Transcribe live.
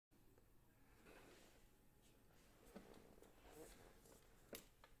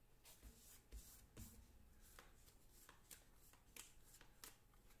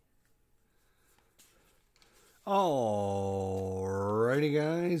Alrighty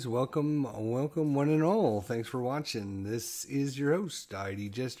guys, welcome one and all. Thanks for watching. This is your host, ID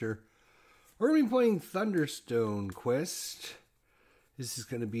Jester. We're going to be playing Thunderstone Quest. This is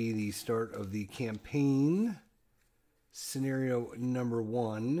going to be the start of the campaign. Scenario number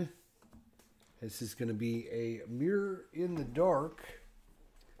 1. This is going to be a Mirror in the Dark.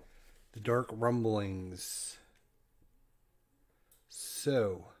 The Dark Rumblings.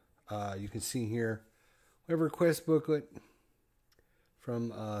 So, you can see here, we have our quest booklet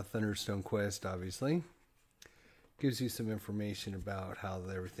from Thunderstone Quest, obviously. Gives you some information about how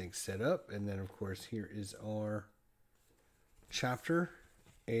everything's set up. And then, of course, here is our chapter.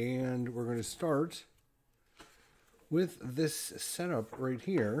 And we're going to start with this setup right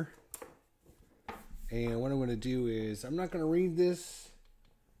here. And what I'm going to do is, I'm not going to read this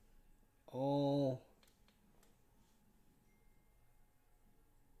all.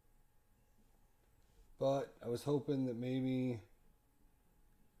 But I was hoping that maybe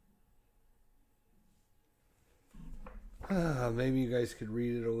maybe you guys could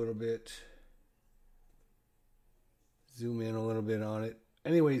read it a little bit. Zoom in a little bit on it.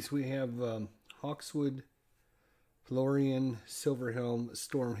 Anyways, we have Hawkswood, Florian, Silverhelm,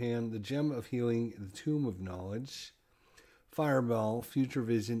 Stormhand, the Gem of Healing, the Tomb of Knowledge, Fireball, Future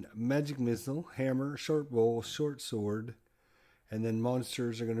Vision, Magic Missile, Hammer, Short Bowl, Short Sword. And then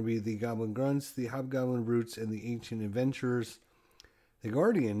monsters are going to be the Goblin Grunts, the Hobgoblin Brutes, and the Ancient Adventurers. The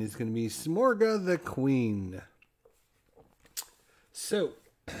Guardian is going to be Smorga the Queen. So,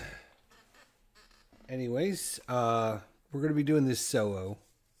 anyways, we're going to be doing this solo.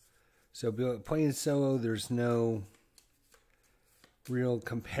 So, playing solo, there's no real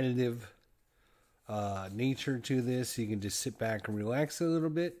competitive nature to this. You can just sit back and relax a little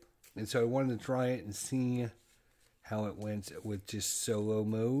bit. And so I wanted to try it and see how it went with just solo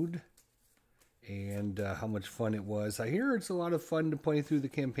mode and how much fun it was. I hear it's a lot of fun to play through the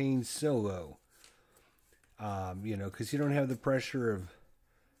campaign solo. You know, because you don't have the pressure of,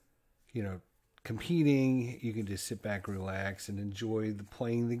 you know, competing. You can just sit back, relax, and enjoy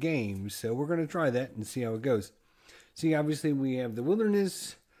playing the game. So we're going to try that and see how it goes. See, obviously we have the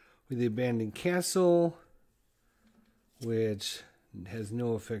wilderness with the abandoned castle, which has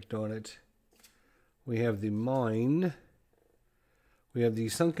no effect on it. We have the mine. We have the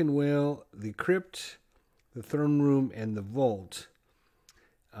sunken well, the crypt, the throne room, and the vault.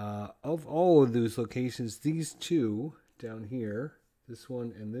 Of all of those locations, these two down here, this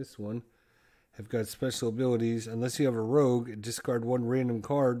one and this one, have got special abilities. Unless you have a rogue, discard one random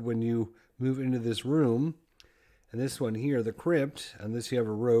card when you move into this room. And this one here, the crypt, unless you have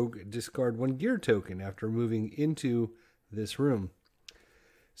a rogue, discard one gear token after moving into this room.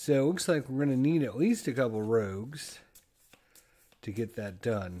 So it looks like we're going to need at least a couple rogues to get that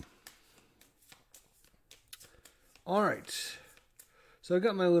done. Alright. So I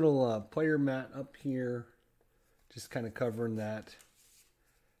got my little player mat up here. Just kind of covering that.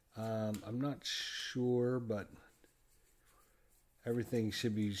 I'm not sure, but everything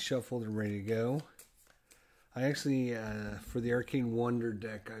should be shuffled and ready to go. I actually, for the Arcane Wonder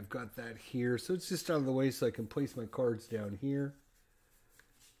deck, I've got that here. So it's just out of the way so I can place my cards down here.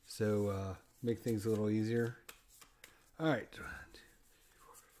 So, make things a little easier. Alright.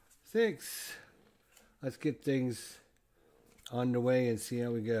 6. Let's get things on the way and see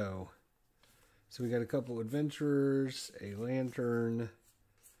how we go. So we got a couple adventurers, a lantern,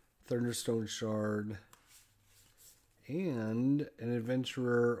 Thunderstone shard, and an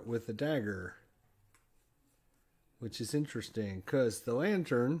adventurer with a dagger. Which is interesting, because the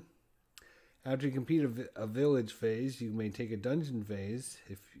lantern, after you complete a village phase, you may take a dungeon phase.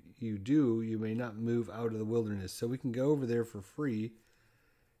 If you do, you may not move out of the wilderness. So we can go over there for free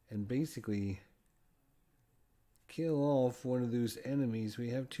and basically kill off one of those enemies. We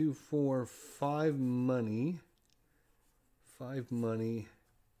have 2, 4, 5 money. 5 money.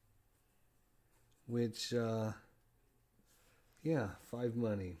 Which, yeah, 5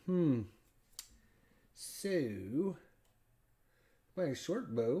 money. So, buy a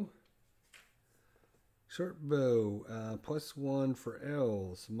short bow. Short bow, +1 for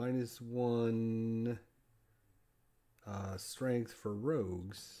elves, -1 strength for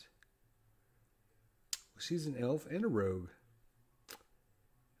rogues. Well, she's an elf and a rogue.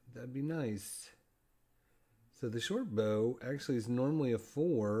 That'd be nice. So the short bow actually is normally a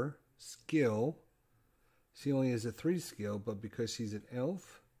 4 skill. She only has a 3 skill, but because she's an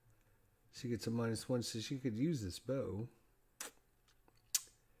elf, she gets a -1, so she could use this bow.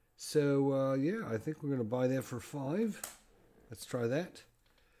 So, yeah, I think we're going to buy that for 5. Let's try that.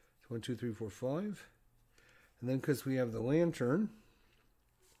 1, 2, 3, 4, 5. And then because we have the lantern,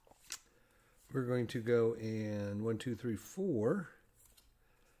 we're going to go in 1, 2, 3, 4.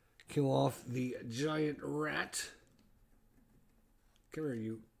 Kill off the giant rat. Come here,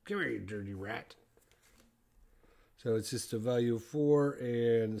 you. Come here, you dirty rat. So it's just a value of 4,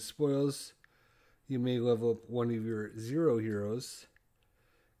 and spoils. You may level up one of your 0 heroes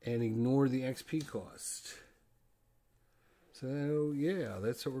and ignore the XP cost. So yeah,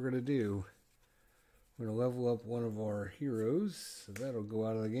 that's what we're going to do. We're going to level up one of our heroes. So that'll go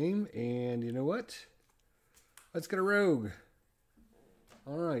out of the game. And you know what? Let's get a rogue.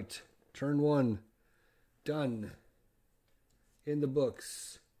 Alright. Turn 1. Done. In the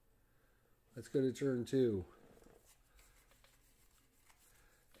books. Let's go to turn 2.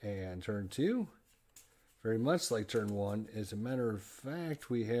 And turn 2. Very much like turn 1. As a matter of fact,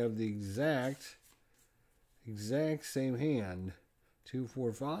 we have the exact same hand. 2,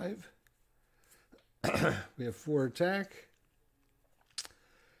 4, 5. We have 4 attack.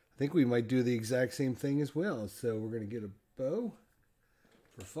 I think we might do the exact same thing as well. So we're going to get a bow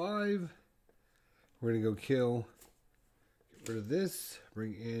for 5. We're going to go kill. Get rid of this.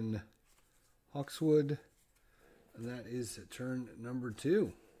 Bring in Hawkswood. And that is turn number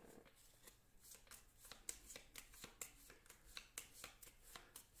 2.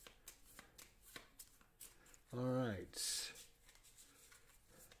 All right.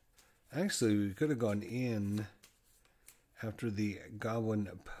 Actually, we could have gone in after the Goblin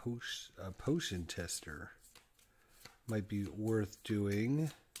Potion Tester. Might be worth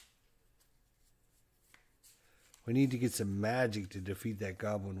doing. We need to get some magic to defeat that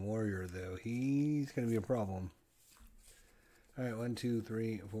Goblin Warrior, though. He's going to be a problem. All right, 1, 2,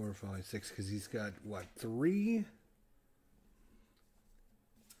 3, 4, 5, 6. Because he's got, what, 3?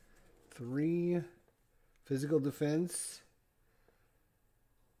 3 physical defense.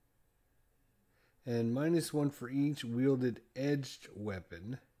 And -1 for each wielded edged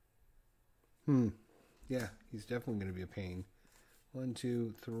weapon. Yeah, he's definitely going to be a pain. 1,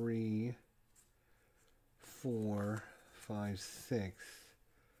 2, 3, 4, 5, 6.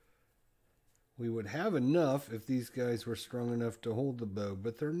 We would have enough if these guys were strong enough to hold the bow,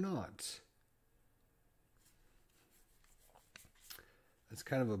 but they're not. That's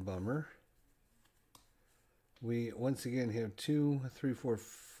kind of a bummer. We once again have 2, 3, 4,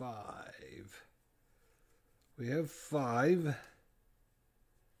 5. We have 5.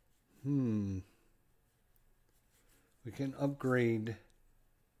 We can upgrade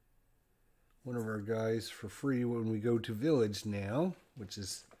one of our guys for free when we go to village now, which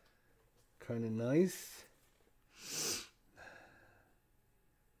is kind of nice.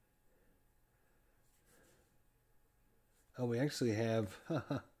 Oh, we actually have,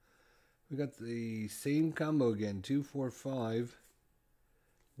 we got the same combo again, 2, 4, 5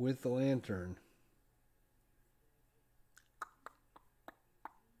 with the lantern.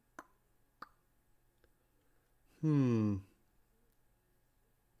 I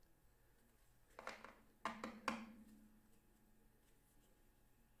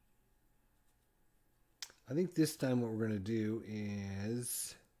think this time what we're going to do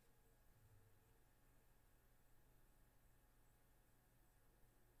is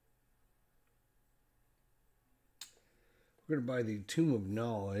we're going to buy the Tomb of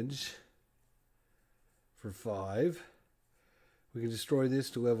Knowledge for 5. We can destroy this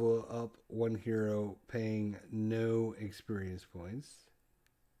to level up one hero, paying no experience points.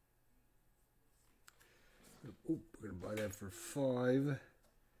 We're going to buy that for 5.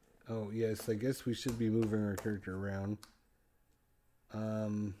 Oh, yes, I guess we should be moving our character around.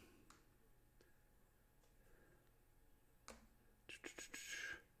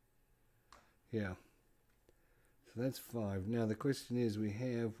 Yeah. So that's 5. Now the question is, we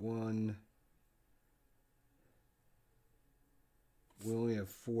have 1... We only have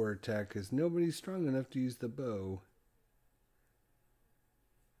 4 attack because nobody's strong enough to use the bow.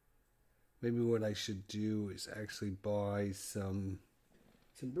 Maybe what I should do is actually buy some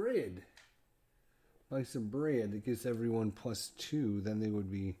bread. Buy some bread that gives everyone +2. Then they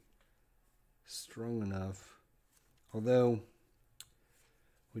would be strong enough. Although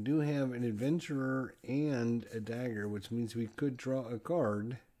we do have an adventurer and a dagger, which means we could draw a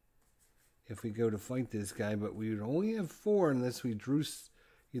card if we go to fight this guy, but we would only have 4 unless we drew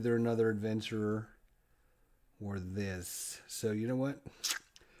either another adventurer or this. So you know what?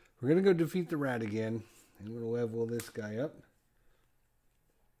 We're going to go defeat the rat again. I'm going to level this guy up.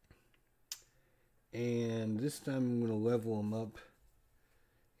 And this time I'm going to level him up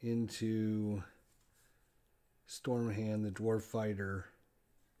into Stormhand, the Dwarf Fighter.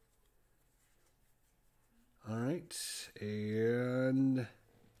 Alright, and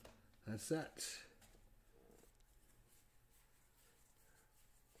that's that.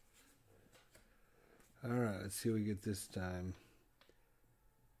 Alright, let's see what we get this time.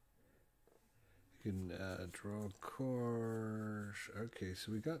 You can draw a card. Okay,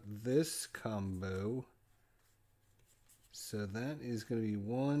 so we got this combo. So that is going to be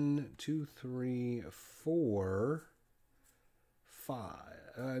 1, 2, 3, 4,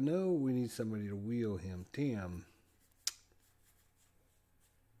 5. No, we need somebody to wheel him. Damn.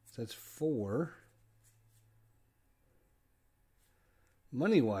 So that's 4.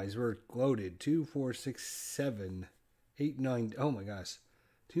 Money-wise, we're loaded. 2, 4, 6, 7, 8, 9. Oh my gosh.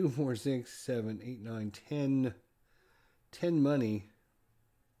 2, 4, 6, 7, 8, 9, 10. 10 money.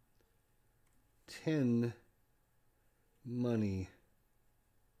 10 money.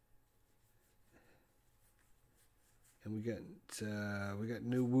 And we got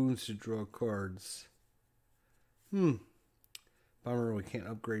no wounds to draw cards. Bummer we can't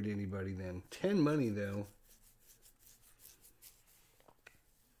upgrade anybody then. 10 money though.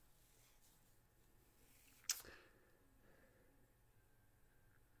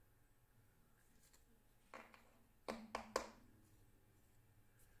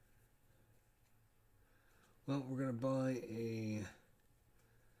 Well, we're going to buy a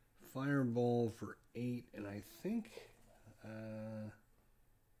fireball for 8, and I think,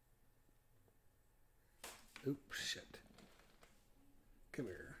 oops, shit. Come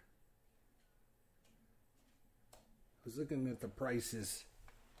here. I was looking at the prices.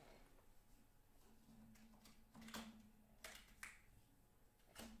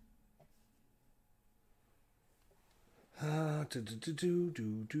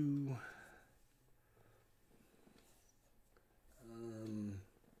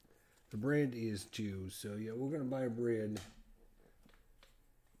 The bread is 2, so yeah, we're gonna buy a bread.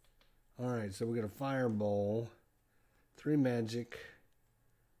 Alright, so we got a fireball, 3 magic,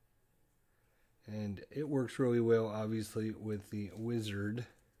 and it works really well, obviously, with the wizard.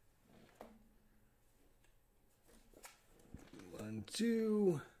 1,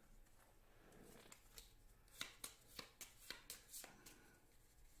 2.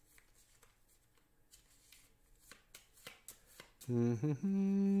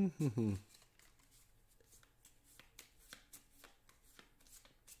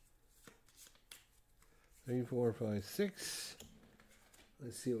 Three, 4, 5, 6.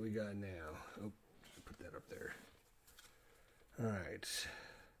 Let's see what we got now. Oh, put that up there. All right.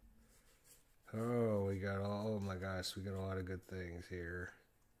 Oh, we got all. Oh my gosh, we got a lot of good things here.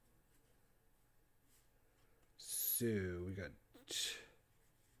 So we got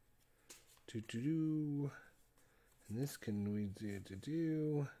and this can we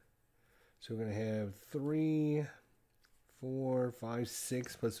do. So we're gonna have 3, 4, 5,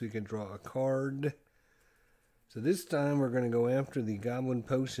 6. Plus we can draw a card. So this time we're going to go after the Goblin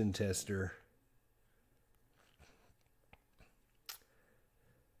Potion Tester.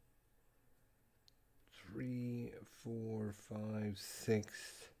 3, 4, 5, 6.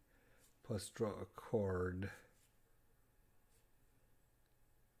 Plus draw a card.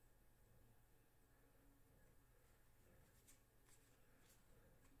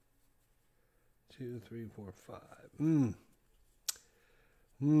 Two, 3, 4, 5.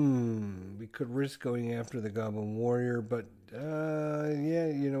 We could risk going after the Goblin Warrior, but yeah,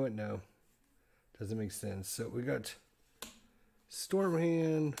 you know what? No, doesn't make sense. So we got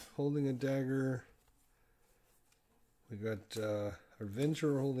Stormhand holding a dagger. We got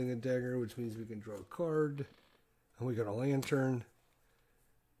Adventurer holding a dagger, which means we can draw a card. And we got a lantern.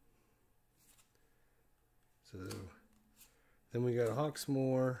 So then we got a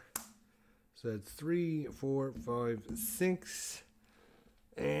Hawksmoor. So that's 3, 4, 5, 6.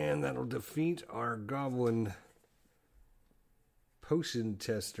 And that'll defeat our Goblin Potion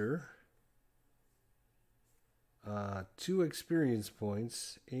Tester. 2 experience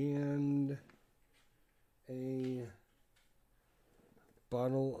points and a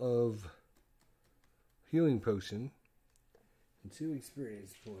bottle of healing potion and 2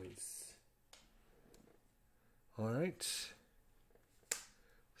 experience points. Alright.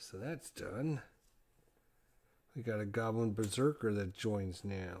 So that's done. We got a Goblin Berserker that joins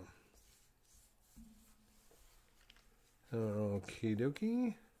now. Okie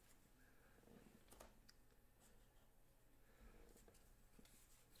dokie.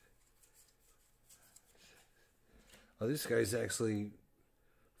 Oh, this guy's actually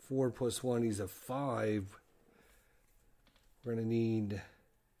 4 plus 1. He's a 5. We're going to need...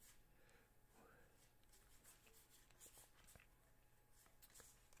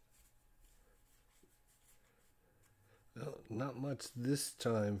 Well, not much this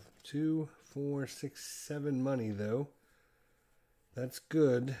time. 2, 4, 6, 7 money, though. That's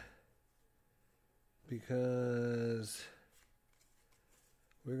good. Because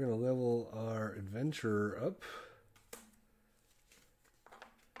We're going to level our adventurer up.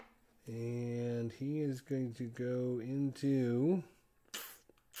 And he is going to go into...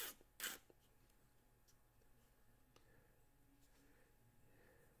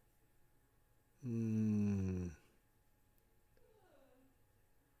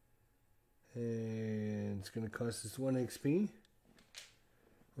 And it's going to cost us 1 XP.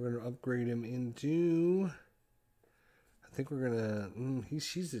 We're going to upgrade him into... I think we're going to...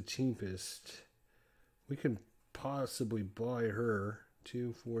 she's the cheapest. We could possibly buy her.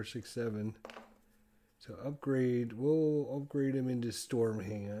 2, 4, 6, 7. So upgrade... We'll upgrade him into Storm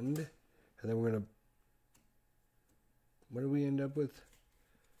Hand. And then we're going to... What do we end up with?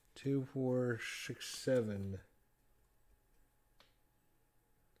 2, 4, 6, 7.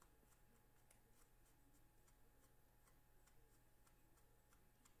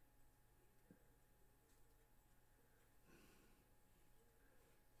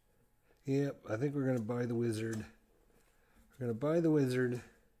 Yep, I think we're going to buy the wizard. We're going to buy the wizard.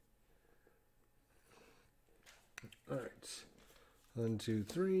 Alright. 1, 2,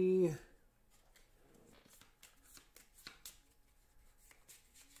 3.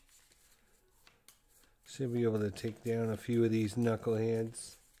 Should be able to take down a few of these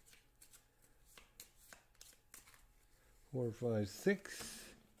knuckleheads. 4, 5, 6.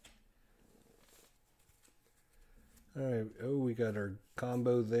 Alright, oh, we got our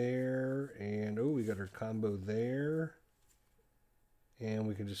combo there, and oh, we got our combo there. And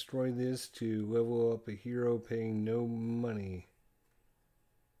we can destroy this to level up a hero paying no money.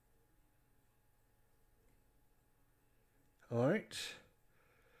 Alright.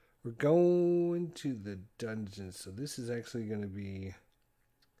 We're going to the dungeon. So this is actually going to be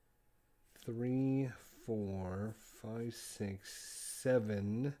 3, 4, 5, 6,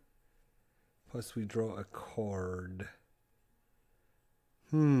 7. Plus we draw a card.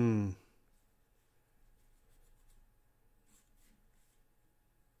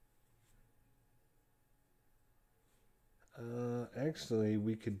 Actually,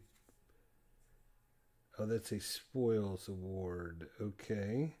 we could... Oh, that's a spoils award.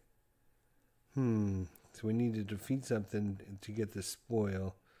 Okay. So we need to defeat something to get the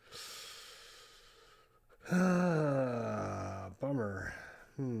spoil. Bummer.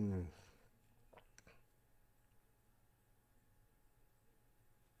 Well,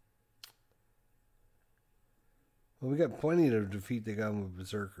 we got plenty to defeat the Goblin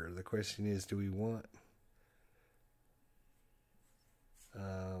Berserker. The question is, do we want...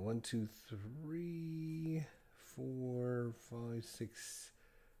 1, 2, 3, 4, 5, 6,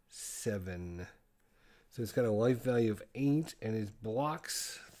 7. So it's got a life value of 8 and it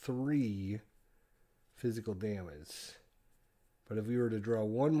blocks 3 physical damage. But if we were to draw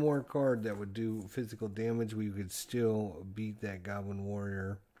one more card that would do physical damage, we could still beat that Goblin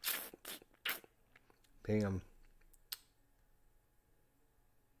Warrior. Damn.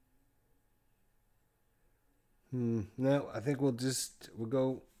 No, I think we'll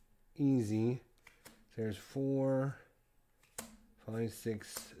go easy. There's 4, 5,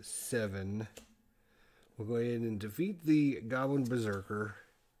 6, 7. We'll go ahead and defeat the Goblin Berserker.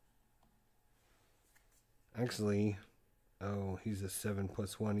 Actually, oh, he's a 7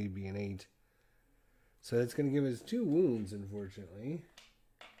 plus 1, he'd be an 8. So that's going to give us 2 wounds, unfortunately.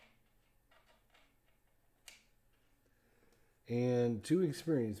 And 2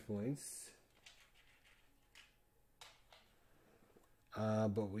 experience points.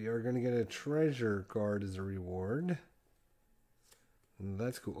 But we are going to get a treasure card as a reward. And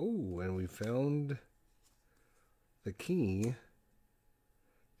that's cool. Oh, and we found the key.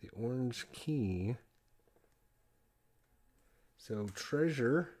 The orange key. So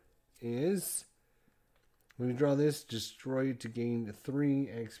treasure is, when we draw this, destroy it to gain 3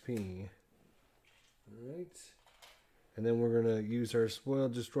 XP. Alright. And then we're going to use our spoil,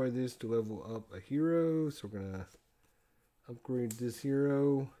 destroy this to level up a hero. So we're going to upgrade this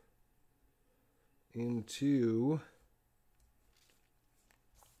hero into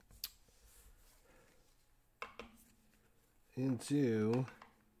I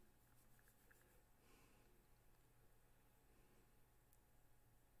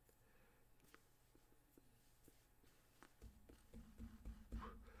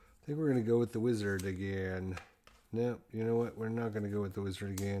think we're going to go with the wizard again. No, you know what? We're not going to go with the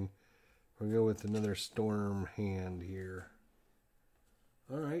wizard again. We're going to go with another storm hand here.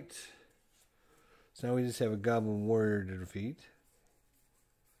 Alright. So now we just have a Goblin Warrior to defeat.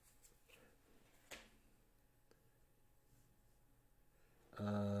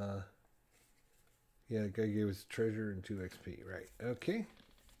 Yeah, the guy gave us treasure and 2 XP. Right. Okay.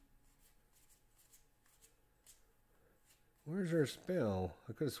 Where's our spell?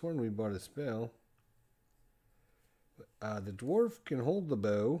 I could have sworn we bought a spell. The dwarf can hold the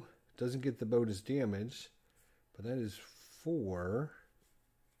bow. Doesn't get the bonus damage. But that is 4.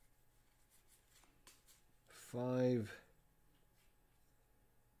 5.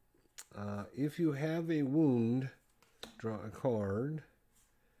 If you have a wound, draw a card.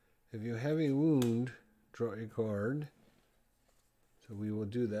 If you have a wound, draw a card. So we will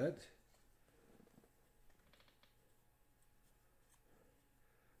do that.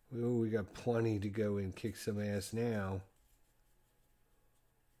 Oh, we got plenty to go and kick some ass now.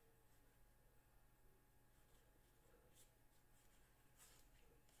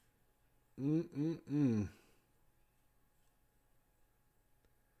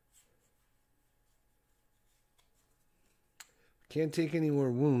 Can't take any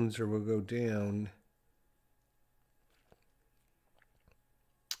more wounds or we'll go down.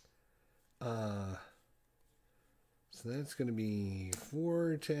 So that's going to be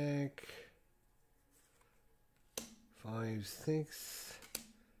 4 attack, 5, 6,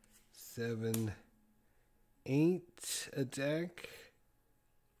 7, 8 attack.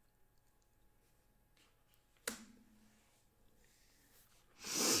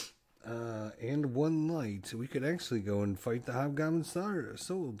 And 1 light. We could actually go and fight the Hobgoblin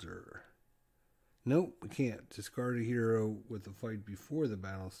soldier. Nope, we can't. Discard a hero with a fight before the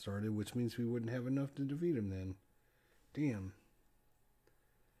battle started, which means we wouldn't have enough to defeat him then. Damn.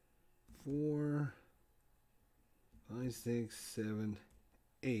 4, 5, 6, 7,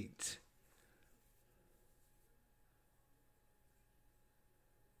 8.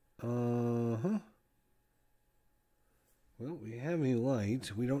 Well, we have a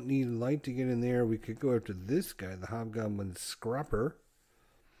light. We don't need light to get in there. We could go after this guy, the Hobgoblin Scrapper.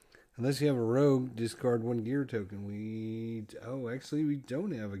 Unless you have a rogue, discard 1 gear token. Oh, actually, we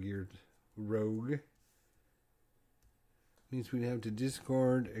don't have a gear rogue. Means we'd have to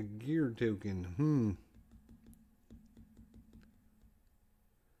discard a gear token.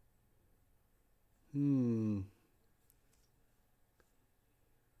 You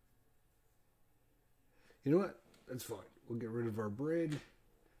know what? That's fine. We'll get rid of our bread.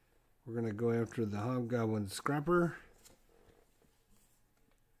 We're going to go after the Hobgoblin Scrapper.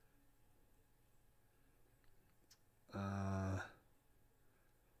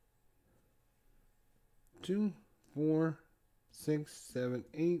 Two, 4, 6, 7,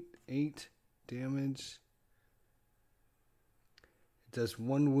 8. 8 damage. It does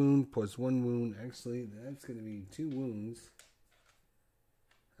 1 wound plus 1 wound. Actually, that's going to be 2 wounds.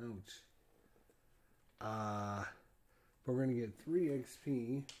 Ouch. But we're going to get 3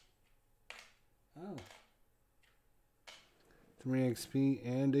 XP. Oh. 3 XP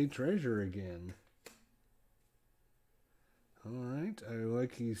and a treasure again. Alright, I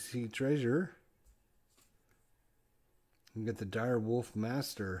like you see treasure. You get the Dire Wolf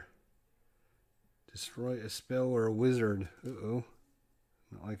Master. Destroy a spell or a wizard. Uh-oh.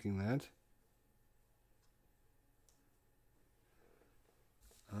 Not liking that.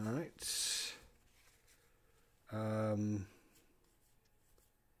 Alright.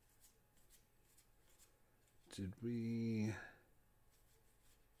 Did we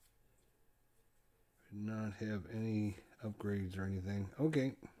not have any upgrades or anything?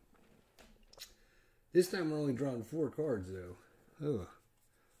 Okay. This time we're only drawing 4 cards though. Oh.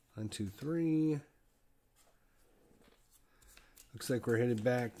 1, 2, 3. Looks like we're headed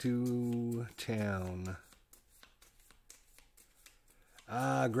back to town.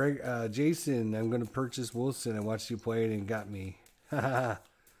 Jason, I'm going to purchase Wilson. I watched you play it and got me. Haha.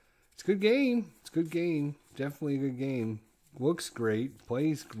 It's a good game. It's a good game. Definitely a good game. Looks great.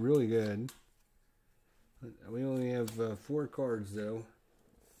 Plays really good. We only have 4 cards though.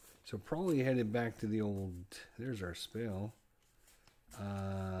 So probably headed back to the old... There's our spell.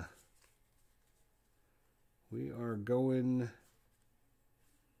 We are going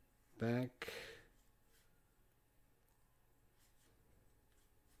back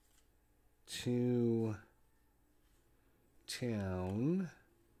to town,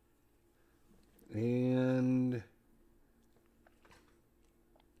 and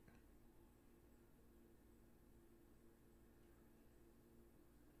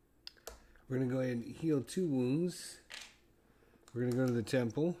we're going to go ahead and heal 2 wounds. We're going to go to the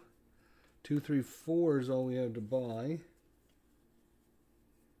temple. 2, 3, 4 is all we have to buy.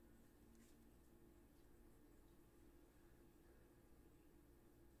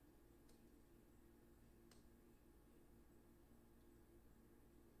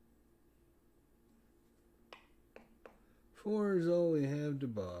 Four is all we have to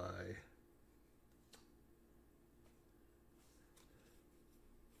buy.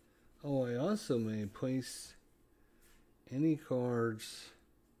 Oh, I also may place any cards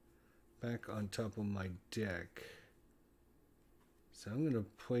back on top of my deck. So I'm going to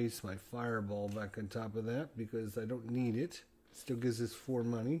place my fireball back on top of that because I don't need it. Still gives us 4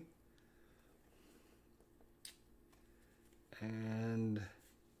 money. And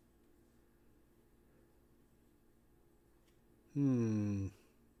 4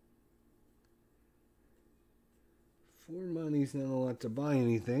 money's not a lot to buy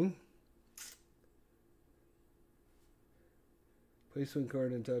anything. Place 1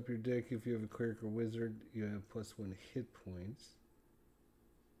 card on top of your deck. If you have a cleric or wizard, you have +1 hit points.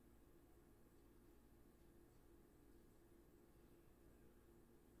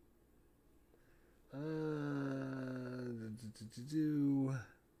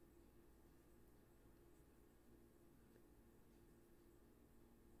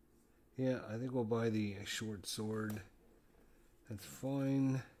 Yeah, I think we'll buy the short sword. That's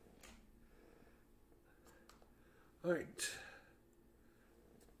fine. All right.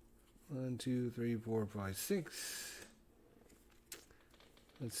 1, 2, 3, 4, 5, 6.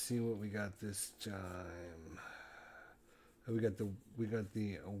 Let's see what we got this time. Oh, we got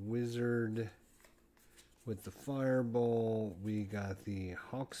the wizard with the fireball. We got the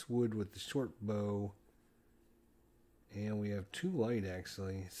hawkswood with the short bow. And we have 2 light,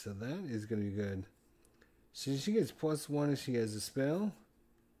 actually. So that is going to be good. So she gets +1 if she has a spell.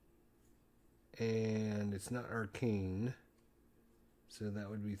 And it's not arcane. So that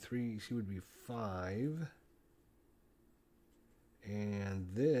would be 3. She would be 5. And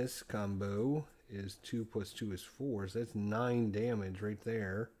this combo is 2 + 2 is 4. So that's 9 damage right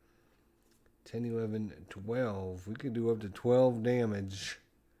there. 10, 11, 12. We could do up to 12 damage.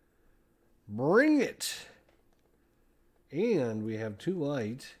 Bring it! And we have 2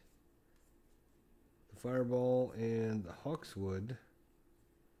 light. The fireball and the hawkswood.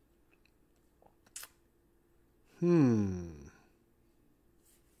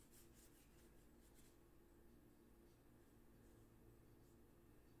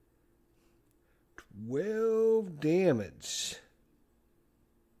 12 damage.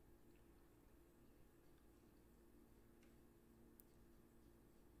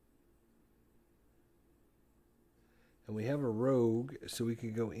 And we have a rogue, so we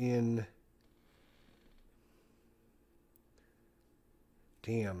could go in.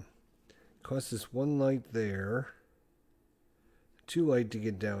 Damn. Costs us 1 light there. 2 light to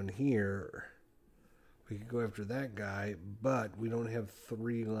get down here. We could go after that guy, but we don't have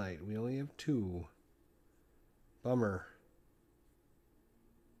 3 light. We only have 2. Bummer.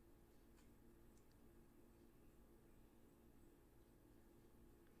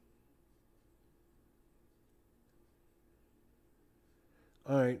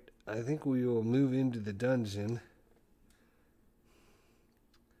 Alright, I think we will move into the dungeon.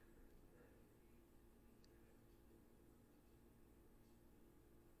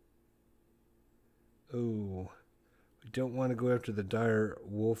 Oh, we don't want to go after the dire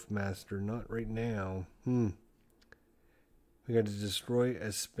wolf master, not right now. We got to destroy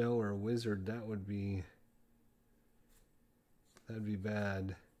a spell or a wizard. That'd be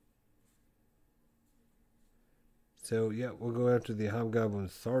bad. So yeah, we'll go after the hobgoblin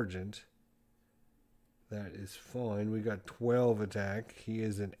sergeant. That is fine. We got 12 attack. He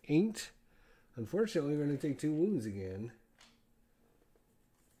is an 8. Unfortunately, we're going to take 2 wounds again.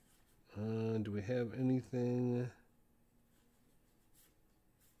 Do we have anything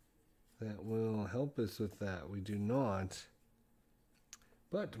that will help us with that? We do not.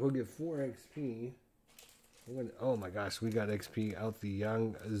 But we'll get 4 XP. Oh my gosh, we got XP out the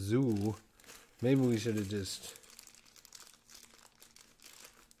Yang Zoo. Maybe we should have just...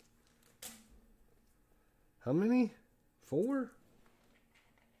 How many? 4?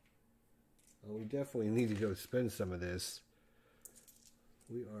 Oh, we definitely need to go spend some of this.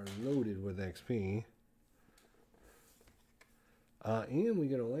 We are loaded with XP. And we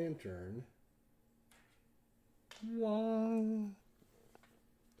get a lantern. Wow.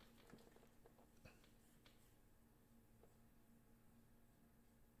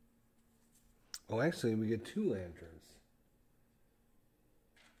 Oh, actually, we get 2 lanterns.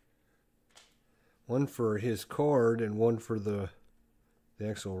 One for his card and one for the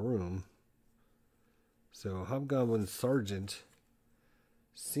actual room. So, Hobgoblin Sergeant.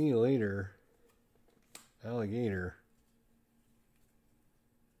 See you later, alligator.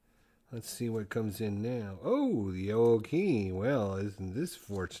 Let's see what comes in now. Oh, the yellow key. Well, isn't this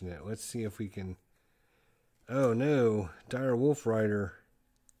fortunate? Let's see if we can... Oh no, dire wolf rider.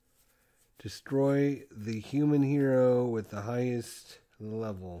 Destroy the human hero with the highest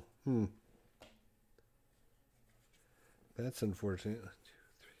level. That's unfortunate. 1, 2,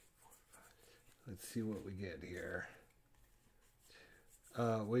 3, 4, 5. Let's see what we get here.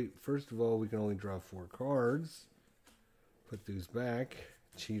 Wait, first of all, we can only draw 4 cards. Put those back.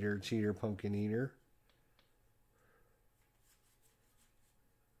 Cheater, cheater, pumpkin eater.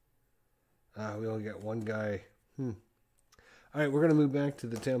 We only got one guy. Alright, we're going to move back to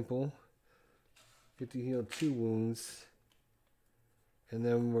the temple. Get to heal 2 wounds. And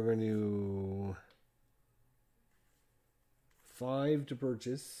then we're going to 5 to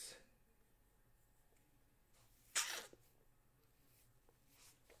purchase.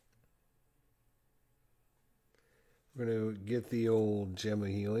 We're going to get the old gem of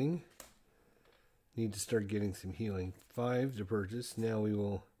healing. Need to start getting some healing. 5 to purchase. Now we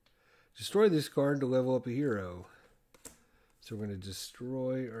will destroy this card to level up a hero. So we're going to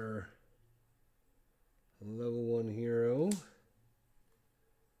destroy our level 1 hero.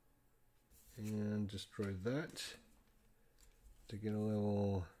 And destroy that to get a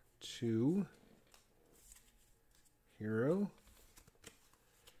level 2 hero.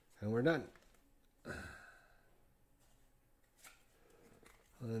 And we're done.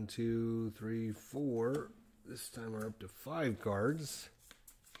 1, 2, 3, 4. This time we're up to 5 cards.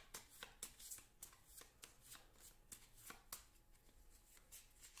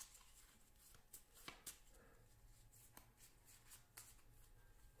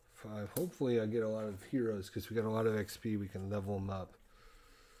 Hopefully I get a lot of heroes because we got a lot of XP. We can level them up.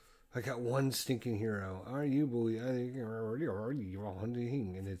 I got 1 stinking hero. Are you bully? I think you're already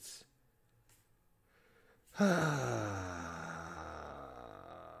hunting, and it's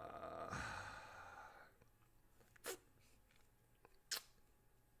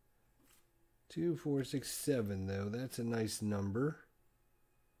 2, 4, 6, 7 though. That's a nice number.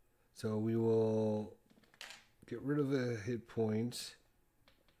 So we will get rid of a hit point.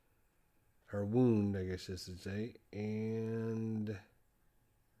 Or wound, I guess I should say. And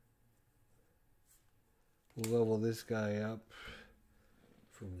we'll level this guy up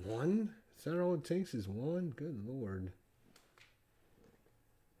for 1. Is that all it takes is 1? Good Lord.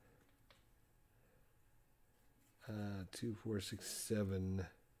 2, 4, 6, 7.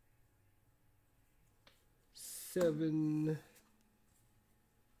 7.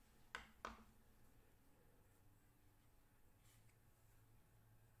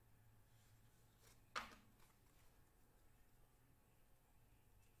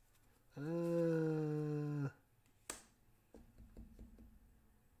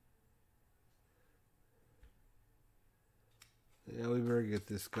 Yeah, we better get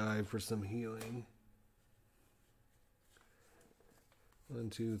this guy for some healing. 1,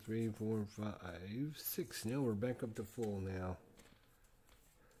 2, 3, 4, 5, 6. Now we're back up to full now.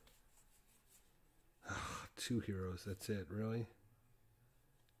 2 heroes, that's it, really?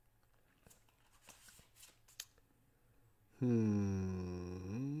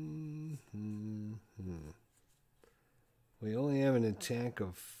 We only have an attack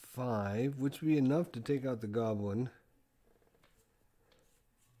of 5, which would be enough to take out the goblin.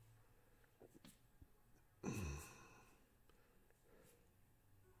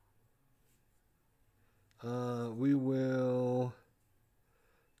 We will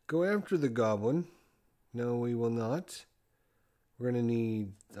go after the goblin. No, we will not. We're going to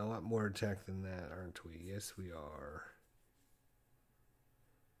need a lot more attack than that, aren't we? Yes, we are.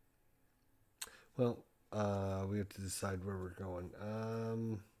 Well, we have to decide where we're going.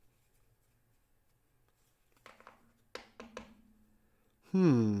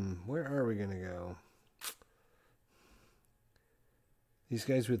 Where are we going to go? These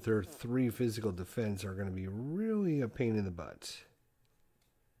guys with their 3 physical defense are going to be really a pain in the butt.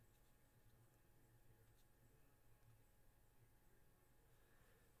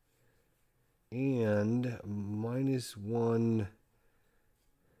 And -1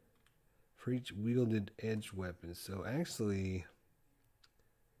 for each wielded edge weapon. So actually,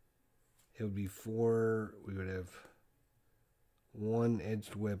 it would be 4. We would have 1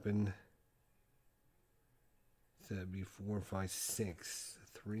 edged weapon. So that'd be 4, 5, 6.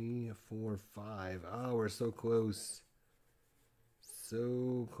 3, 4, 5. Oh, we're so close.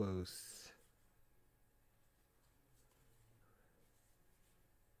 So close.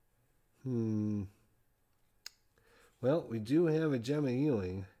 Well, we do have a gem of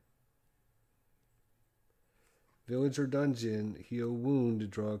healing. Village or dungeon, heal wound to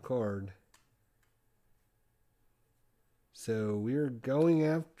draw a card. So we're going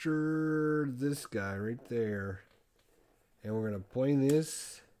after this guy right there. And we're going to point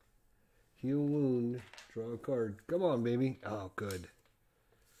this, heal wound, draw a card. Come on, baby. Oh, good.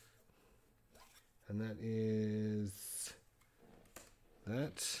 And that is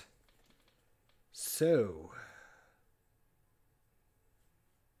that. So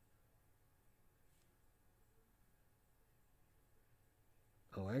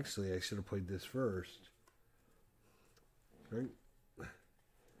Oh, actually, I should have played this first. Right?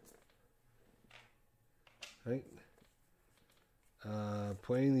 Right?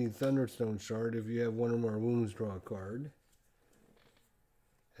 Playing the Thunderstone shard. If you have one or more wounds, draw a card.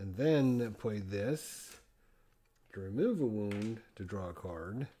 And then play this to remove a wound to draw a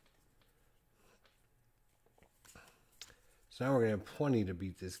card. So now we're going to have plenty to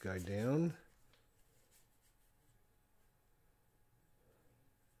beat this guy down.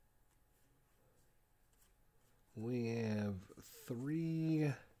 We have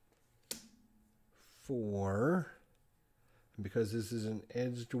 3, 4. And because this is an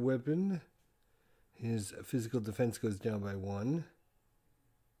edged weapon, his physical defense goes down by 1.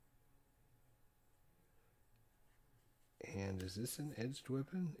 And is this an edged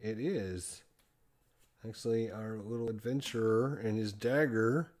weapon? It is. Actually, our little adventurer and his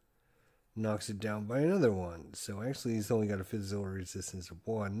dagger knocks it down by another 1. So actually, he's only got a physical resistance of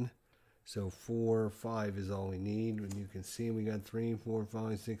 1. So 4, 5 is all we need. And you can see we got 3, 4,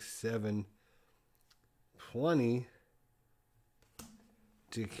 5, 6, 7. Plenty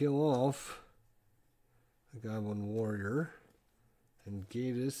to kill off the Goblin Warrior and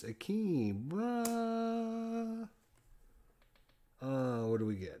gave us a key. Bruh. What do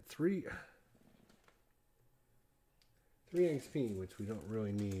we get? 3 XP, which we don't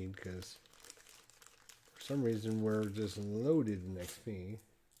really need because for some reason we're just loaded in XP.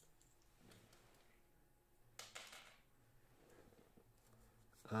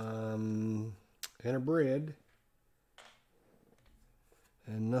 And a bread.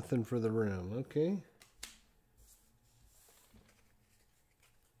 And nothing for the room. Okay.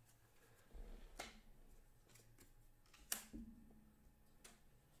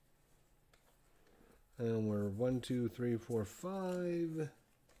 And we're 1, 2, 3, 4, 5.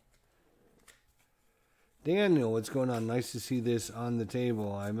 Daniel, what's going on? Nice to see this on the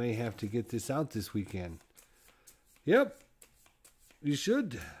table. I may have to get this out this weekend. Yep. You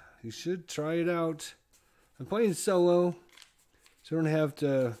should. You should try it out. I'm playing solo, so I don't have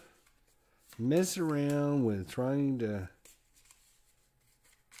to mess around with trying to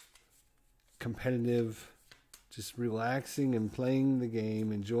competitive. Just relaxing and playing the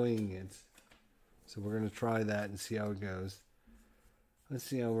game, enjoying it. So we're going to try that and see how it goes. Let's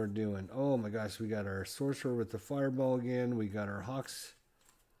see how we're doing. Oh my gosh, we got our sorcerer with the fireball again. We got our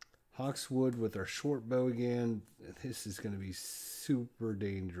hawkswood with our short bow again. This is going to be super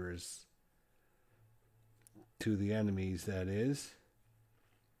dangerous to the enemies, that is.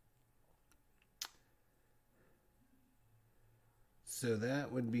 So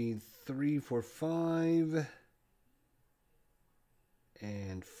that would be 3, 4, 5.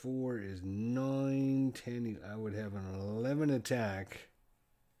 And 4 is 9, 10. I would have an 11 attack.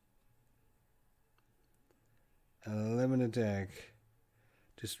 11 attack.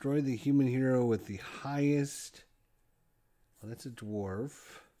 Destroy the human hero with the highest. Well, that's a dwarf.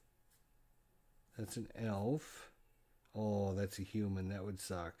 That's an elf. Oh, that's a human. That would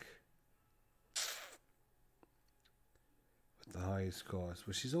suck. With the highest cost.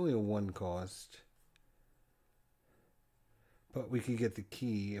 Well, she's only a 1 cost. But we could get the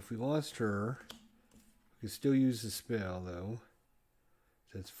key. If we lost her, we could still use the spell, though.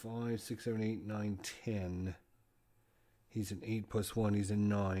 So that's 5, 6, 7, 8, 9, 10. He's an 8 plus 1. He's a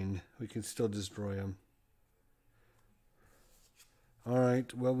 9. We can still destroy him.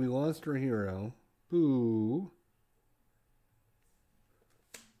 Alright, well, we lost our hero. Boo.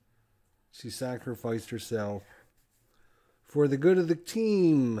 She sacrificed herself for the good of the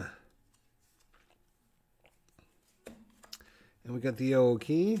team. And we got the yellow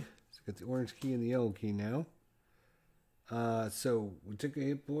key. So we got the orange key and the yellow key now. So we took a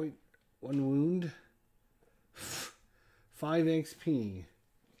hit point, 1 wound, 5 XP.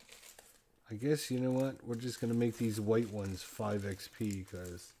 I guess, you know what? We're just going to make these white ones 5 XP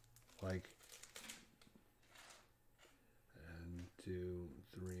because, like, 1, 2,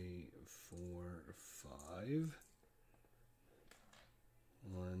 3, 4, 5.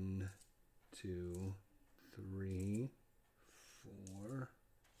 1, 2, 3, 4,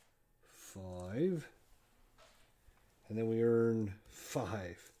 5. And then we earn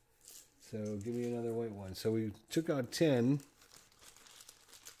 5. So give me another white one. So we took out 10.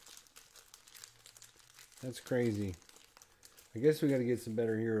 That's crazy. I guess we got to get some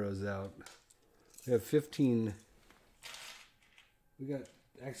better heroes out. We have 15. We got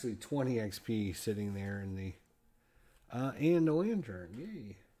actually 20 XP sitting there in the... and a lantern.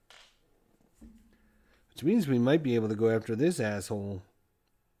 Yay. Which means we might be able to go after this asshole.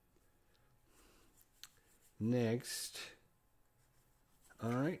 Next.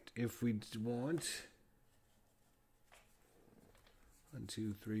 Alright, if we want... 1,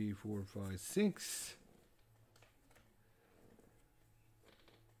 2, 3, 4, 5, 6.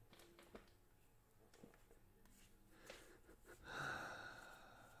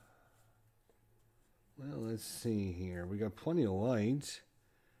 Well, let's see here. We got plenty of light.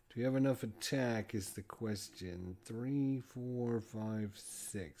 Do we have enough attack is the question. 3, 4, 5,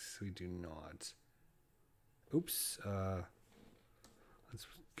 6. We do not. Oops. Let's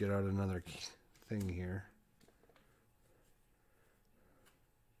get out another thing here.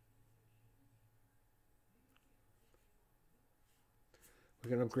 We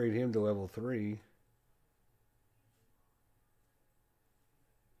can upgrade him to level 3.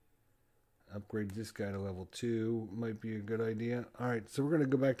 Upgrade this guy to level 2. Might be a good idea. Alright, so we're going to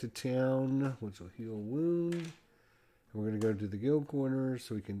go back to town, which will heal wound. And we're going to go to the guild corner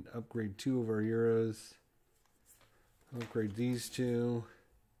so we can upgrade 2 of our heroes. Upgrade these 2.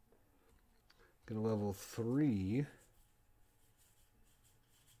 Get a level 3.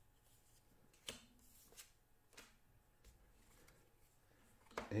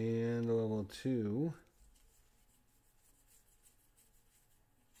 And a level 2.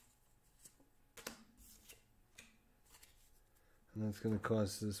 And that's going to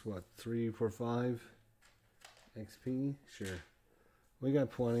cost us, what, 3, 4, 5 XP? Sure. We got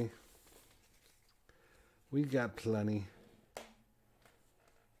plenty. We got plenty. 2,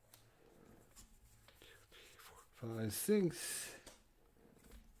 3, 4, 5, 6.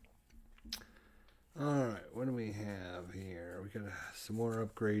 Alright, what do we have here? We got some more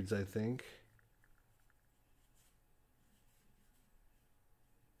upgrades, I think.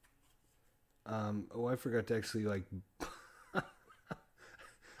 Oh, I forgot to actually, like...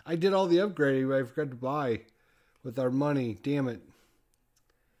 I did all the upgrading, but I forgot to buy with our money. Damn it.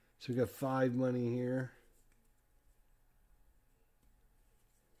 So we got 5 money here.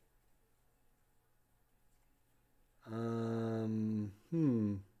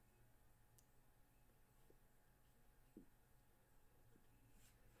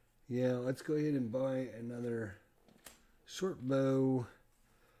 Yeah, let's go ahead and buy another short bow.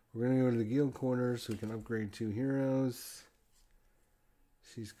 We're going to go to the guild corner so we can upgrade 2 heroes.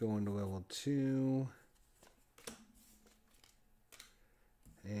 She's going to level 2.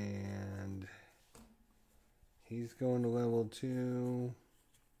 And he's going to level 2.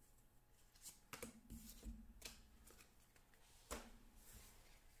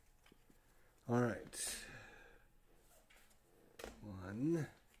 Alright. 1.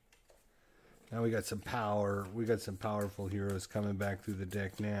 Now we got some power. We got some powerful heroes coming back through the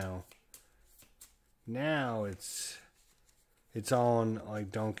deck now. Now it's on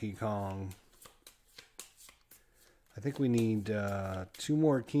like Donkey Kong. I think we need 2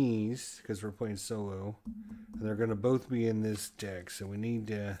 more keys because we're playing solo. And they're going to both be in this deck. So we need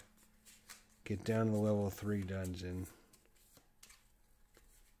to get down to the level 3 dungeon.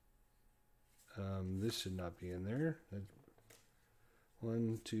 This should not be in there.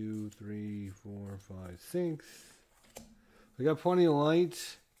 1, 2, 3, 4, 5, 6. We got plenty of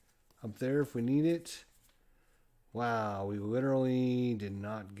light up there if we need it. Wow, we literally did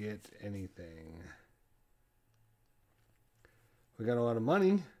not get anything. We got a lot of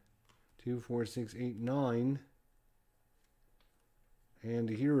money. 2, 4, 6, 8, 9. And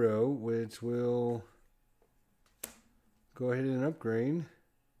a hero, which will go ahead and upgrade.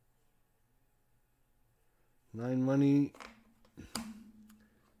 9 money.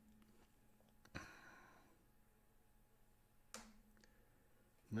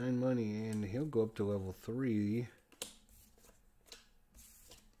 And he'll go up to level 3.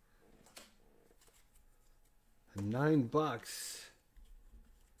 And $9.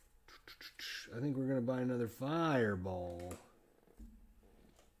 I think we're gonna buy another fireball.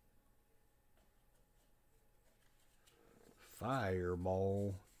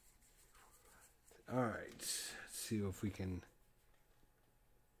 Fireball. Alright. Let's see if we can.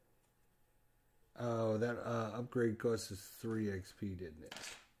 Oh, that upgrade cost us 3 XP, didn't it?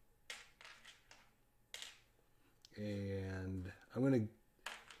 And I'm going to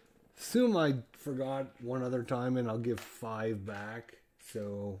assume I forgot one other time and I'll give 5 back.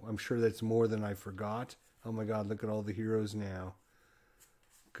 So I'm sure that's more than I forgot. Oh my god, look at all the heroes now.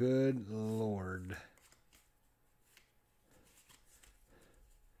 Good lord.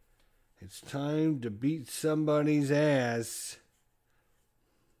 It's time to beat somebody's ass.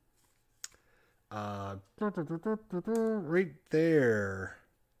 Right there.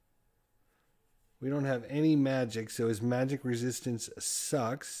 We don't have any magic, so his magic resistance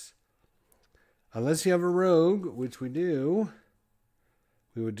sucks. Unless you have a rogue, which we do,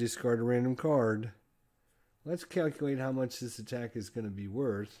 we would discard a random card. Let's calculate how much this attack is going to be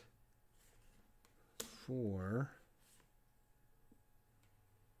worth. 4.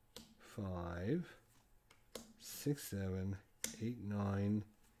 5, 6, 7, 8, 9,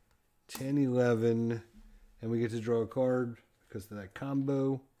 10, 11. And we get to draw a card because of that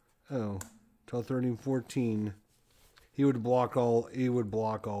combo. Oh, 12, 13, 14. He would block all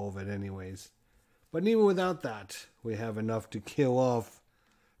of it anyways. But even without that, we have enough to kill off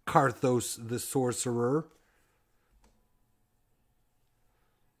Karthos the Sorcerer.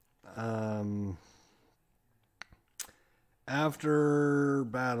 After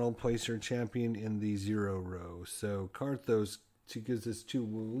battle, place your champion in the 0 row. So Karthos, she gives us 2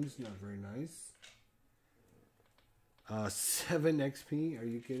 wounds. Not very nice. 7 XP. Are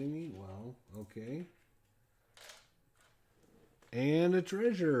you kidding me? Well, okay. And a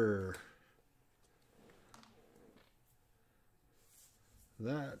treasure.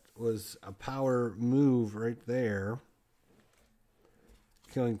 That was a power move right there.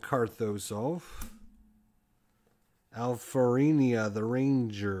 Killing Karthos off. Alpharinia, the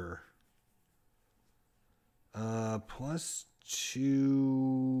Ranger.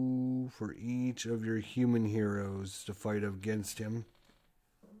 +2 for each of your human heroes to fight against him.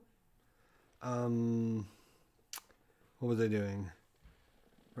 What was I doing?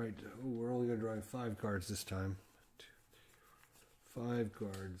 Right. Oh, we're only going to draw 5 cards this time. 5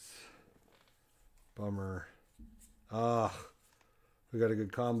 cards. Bummer. We got a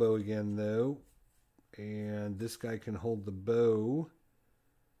good combo again, though. And this guy can hold the bow.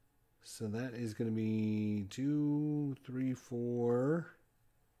 So that is going to be 2, 3, 4.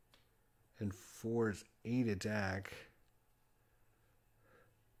 And 4 is 8 attack.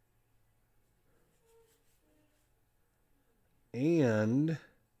 And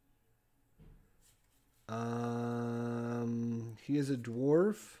he is a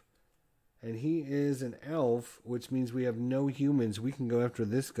dwarf. And he is an elf, which means we have no humans. We can go after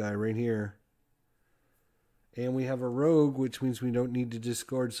this guy right here. And we have a rogue, which means we don't need to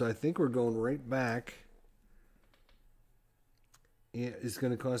discard. So I think we're going right back. It's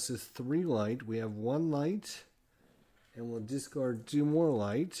going to cost us 3 light. We have 1 light. And we'll discard 2 more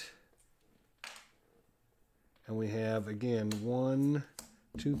light. And we have, again, 1,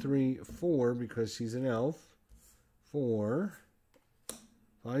 2, 3, 4, because she's an elf. 4,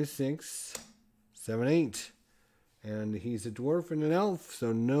 5, 6, 7, 8. And he's a dwarf and an elf,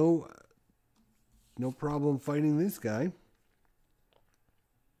 so no problem fighting this guy.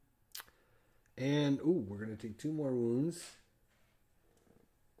 And, ooh, we're going to take 2 more wounds.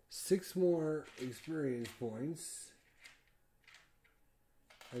 6 more experience points.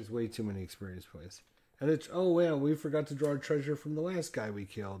 That's way too many experience points. And it's, oh, yeah, we forgot to draw a treasure from the last guy we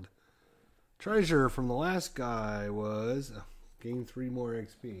killed. Treasure from the last guy was, gain 3 more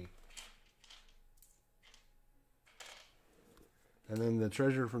XP. And then the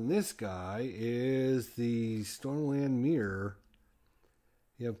treasure from this guy is the Stormland Mirror.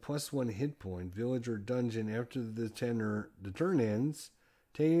 You have +1 hit point. Village or dungeon after the turn ends.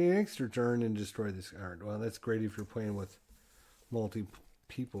 Take an extra turn and destroy this. Alright, well, that's great if you're playing with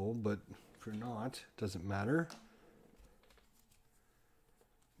multi-people, but if you're not, it doesn't matter.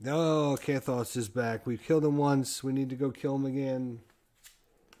 Oh, Kathos is back. We've killed him once. We need to go kill him again.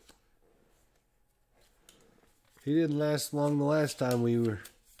 He didn't last long the last time we were...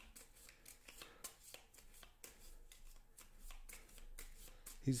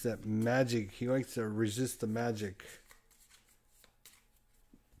 He's that magic. He likes to resist the magic.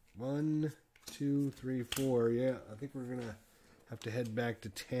 1, 2, 3, 4. Yeah, I think we're going to have to head back to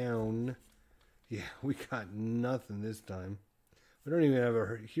town. Yeah, we got nothing this time. We don't even have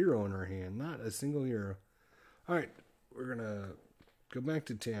a hero in our hand. Not a single hero. Alright, we're going to go back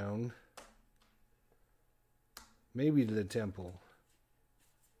to town. Maybe to the temple.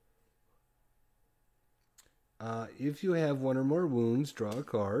 If you have 1 or more wounds, draw a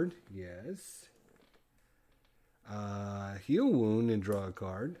card. Yes. Heal wound and draw a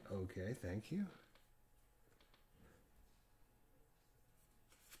card. Okay, thank you.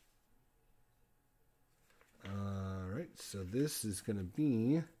 Alright, so this is going to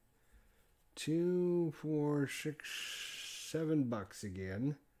be $2, $4, $6, $7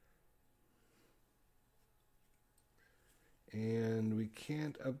 again. And we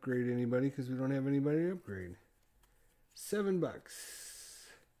can't upgrade anybody because we don't have anybody to upgrade. $7.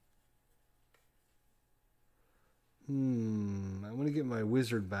 I want to get my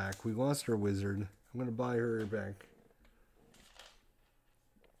wizard back. We lost our wizard. I'm going to buy her back.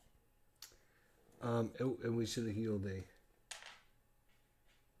 And we should have healed a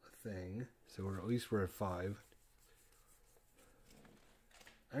thing. So at least we're at 5.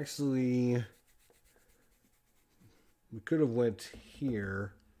 Actually, we could have went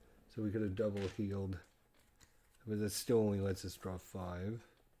here, so we could have double healed. But that still only lets us draw 5.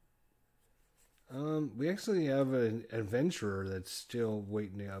 We actually have an adventurer that's still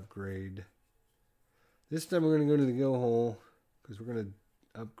waiting to upgrade. This time we're going to go to the go hole because we're going to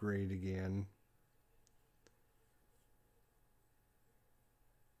upgrade again.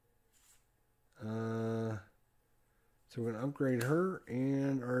 So we're going to upgrade her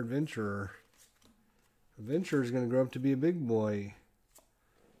and our adventurer. Adventurer is going to grow up to be a big boy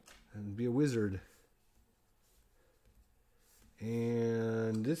and be a wizard.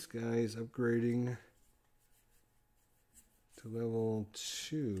 And this guy's upgrading to level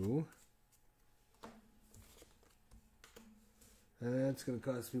 2. And that's going to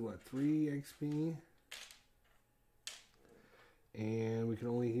cost me, what, 3 XP? And we can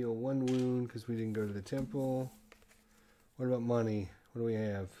only heal 1 wound because we didn't go to the temple. What about money? What do we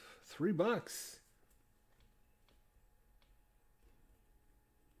have? $3.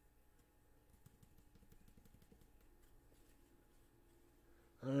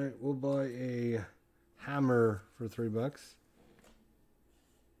 Alright, we'll buy a hammer for $3.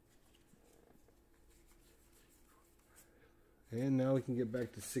 And now we can get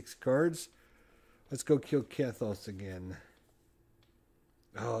back to 6 cards. Let's go kill Kathos again.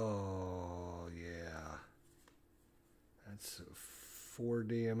 Oh, yeah. That's 4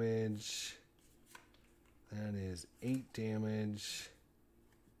 damage. That is 8 damage.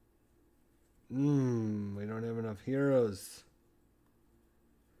 We don't have enough heroes.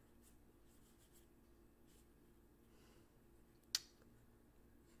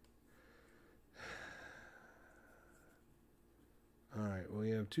 Alright, well,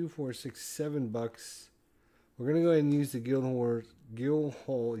 we have 2, 4, 6, $7. We're going to go ahead and use the guild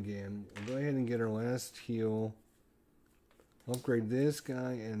hole again. We'll go ahead and get our last heal. Upgrade this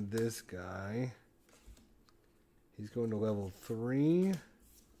guy and this guy. He's going to level 3.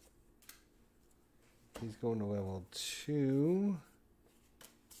 He's going to level 2.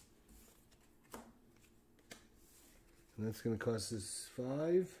 And that's going to cost us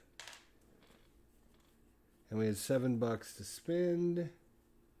 5. And we had $7 to spend.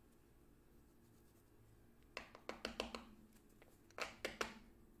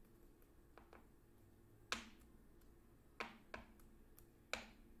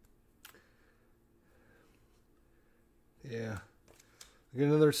 Yeah. We get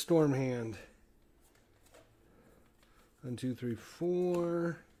another storm hand. 1, 2, 3,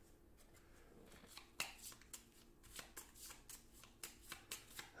 4.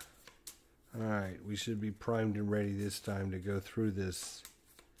 Alright, we should be primed and ready this time to go through this.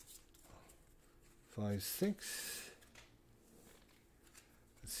 5, 6.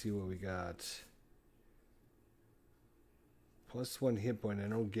 Let's see what we got. +1 hit point. I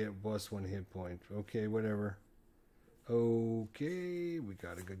don't get +1 hit point. Okay, whatever. Okay, we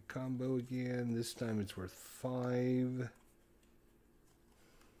got a good combo again. This time it's worth 5.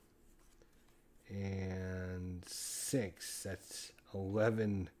 And 6. That's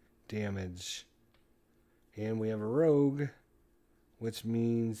 11 damage. And we have a rogue, which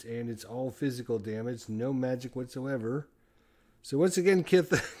means, and it's all physical damage, no magic whatsoever. So once again,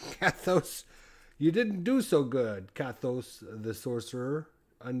 Kathos, you didn't do so good. Kathos, the sorcerer,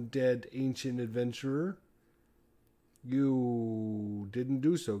 undead ancient adventurer. You didn't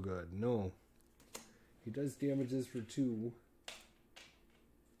do so good. No. He does damages for 2.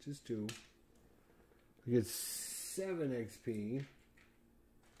 Just 2. We get 7 XP.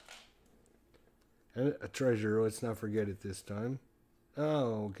 And a treasure. Let's not forget it this time.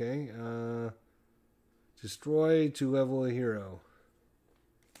 Oh, okay. Destroy to level a hero.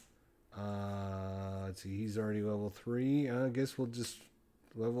 Let's see. He's already level 3. I guess we'll just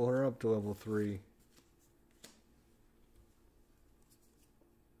level her up to level 3.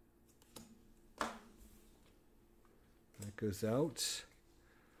 That goes out.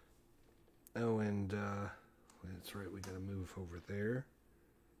 Oh, and that's right. We got to move over there.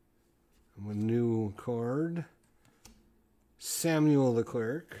 A new card. Samuel the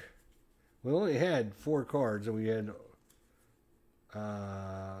Cleric. We only had 4 cards, and we had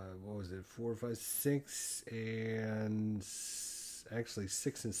what was it? 4, 5, 6, and actually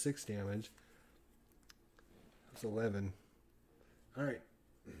 6 and 6 damage. That's 11. All right.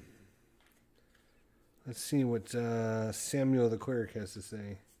 Let's see what Samuel the Cleric has to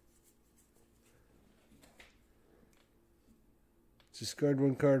say. Discard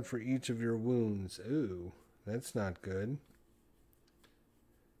 1 card for each of your wounds. Ooh, that's not good.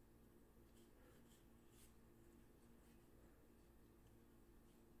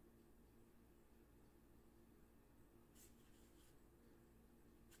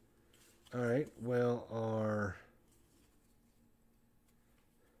 Alright, well, our...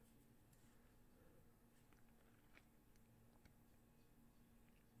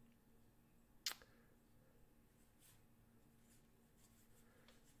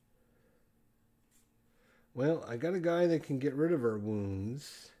 Well, I got a guy that can get rid of our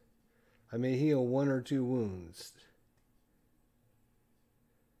wounds. I may heal 1 or 2 wounds.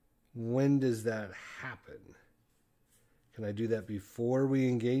 When does that happen? Can I do that before we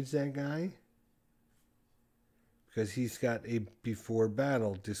engage that guy? Because he's got a before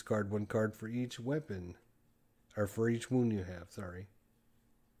battle. Discard 1 card for each weapon. Or for each wound you have, sorry.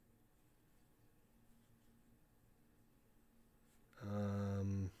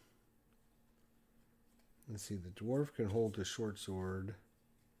 Let's see, the dwarf can hold the short sword.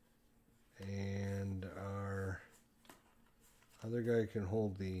 And our other guy can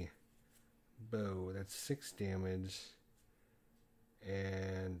hold the bow. That's 6 damage.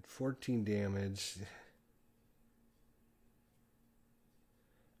 And 14 damage.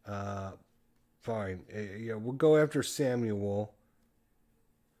 Fine. Yeah, we'll go after Samuel.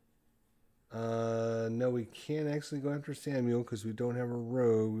 No, we can't actually go after Samuel because we don't have a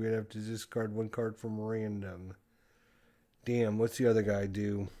rogue. We'd have to discard 1 card from random. Damn, what's the other guy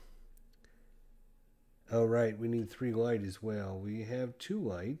do? Oh, right, we need 3 light as well. We have 2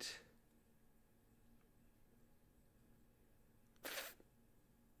 light.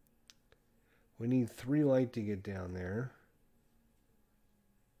 We need 3 light to get down there.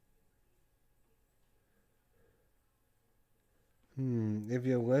 If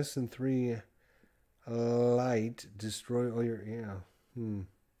you have less than 3 light, destroy all your... Yeah.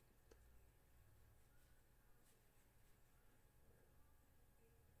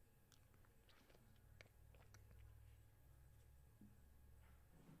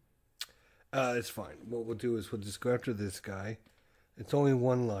 It's fine. What we'll do is we'll just go after this guy. It's only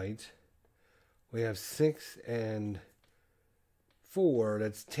 1 light. We have 6 and 4.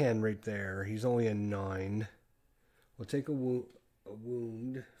 That's 10 right there. He's only a 9. We'll take a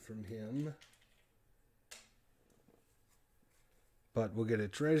wound from him. But we'll get a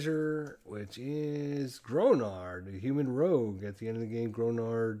treasure, which is Gronard, a human rogue. At the end of the game,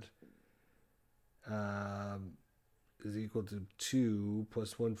 Gronard is equal to 2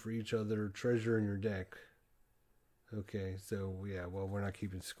 plus 1 for each other treasure in your deck. Okay, so yeah, well, we're not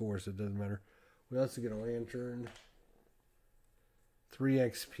keeping score, so it doesn't matter. We also get a lantern, 3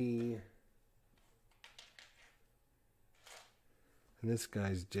 XP, and this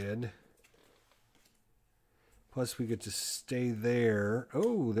guy's dead. Plus, we get to stay there.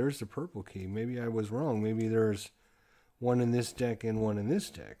 Oh, there's the purple key. Maybe I was wrong. Maybe there's 1 in this deck and 1 in this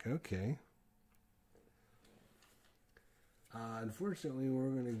deck. Okay. Unfortunately, we're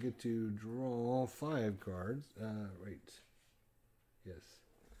going to get to draw 5 cards. Right. Yes.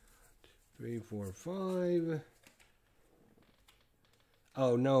 3, 4, 5.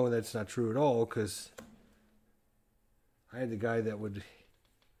 Oh, no, that's not true at all, because I had the guy that would...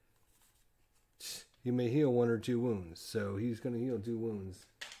 You may heal 1 or 2 wounds, so he's going to heal 2 wounds.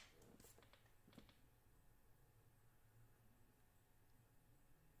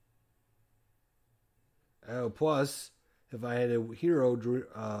 Oh, plus, if I had a hero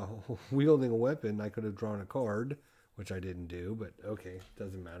wielding a weapon, I could have drawn a card, which I didn't do, but okay,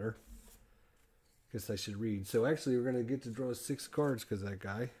 doesn't matter. Guess I should read. So actually, we're going to get to draw 6 cards because of that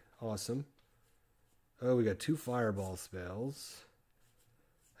guy. Awesome. Oh, we got 2 fireball spells.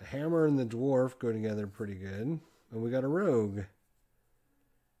 A hammer and the dwarf go together pretty good. And we got a rogue.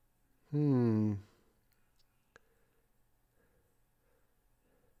 We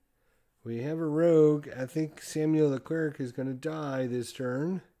have a rogue. I think Samuel the cleric is going to die this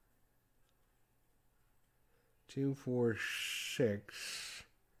turn. 2, 4, 6.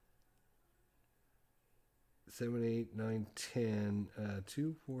 7, 8, 9, 10.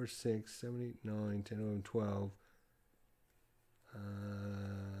 2, 4, 6, 7, 8, 9, 10, 11, 12.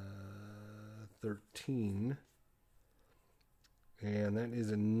 13. And that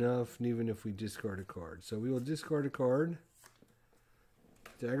is enough even if we discard a card. So we will discard a card.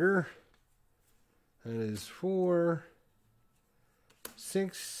 Dagger. That is 4,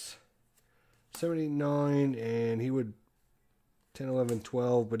 6, 7, 8, 9. And he would 10, 11,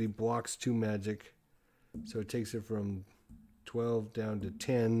 12. But he blocks 2 magic. So it takes it from 12 down to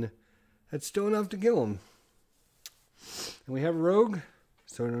 10. That's still enough to kill him. And we have a rogue,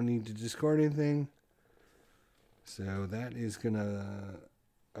 so I don't need to discard anything. So that is gonna...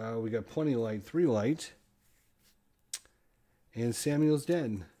 we got plenty of light, 3 light. And Samuel's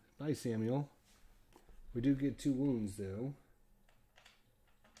dead. Bye, Samuel. We do get 2 wounds, though.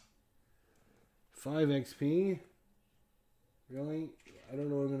 5 XP. Really? I don't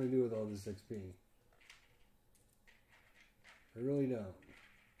know what I'm going to do with all this XP. I really don't.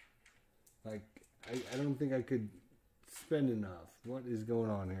 Like, I don't think I could spend enough. What is going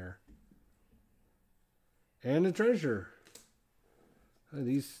on here? And a treasure.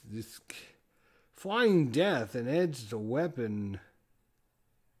 These Flying Death, an edged weapon.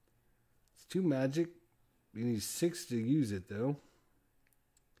 It's 2 magic. You need 6 to use it, though.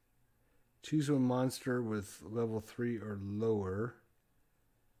 Choose one monster with level 3 or lower.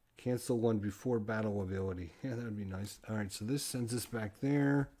 Cancel one before battle ability. Yeah, that would be nice. Alright, so this sends us back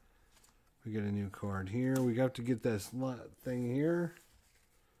there. We get a new card here. We got to get this thing here.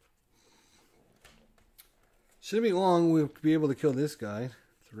 Shouldn't be long. We'll be able to kill this guy.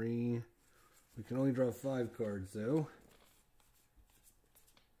 3. We can only draw 5 cards, though.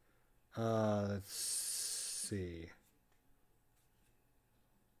 Let's see.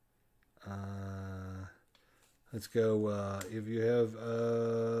 Let's go. If you have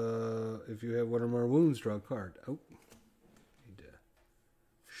one or more wounds, draw a card. Oh, need to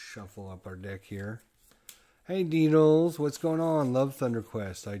shuffle up our deck here. Hey, Deedles, what's going on? Love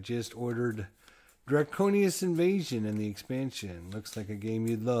ThunderQuest. I just ordered Draconius Invasion in the expansion. Looks like a game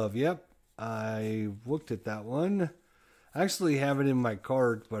you'd love. Yep, I looked at that one. I actually have it in my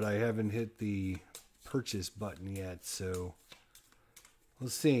cart, but I haven't hit the purchase button yet, so we'll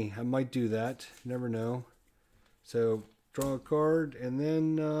see. I might do that. Never know. So, draw a card, and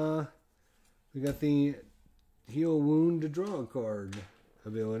then we got the heal wound to draw a card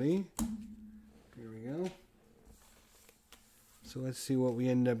ability. Here we go. So let's see what we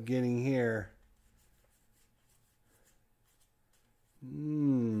end up getting here.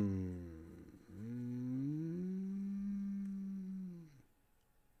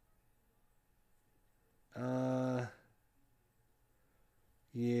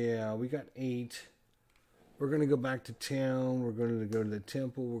 Yeah, we got 8. We're going to go back to town. We're going to go to the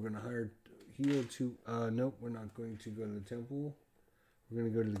temple. We're going to heal to... nope, we're not going to go to the temple. We're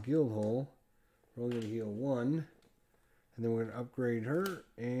going to go to the guild hall. We're only going to heal 1. And then we're going to upgrade her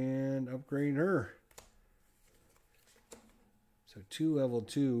and upgrade her. So 2 level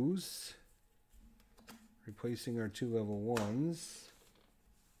 2s. Replacing our 2 level 1s.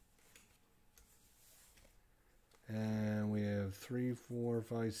 And we have 3, 4,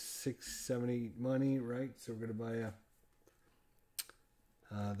 5, 6, 7, 8 money, right? So we're going to buy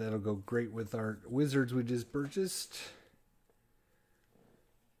a... that'll go great with our wizards we just purchased.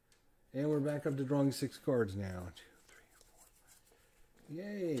 And we're back up to drawing 6 cards now. 2, 3, 4, 5.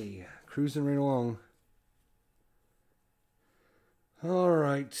 Yay! Cruising right along.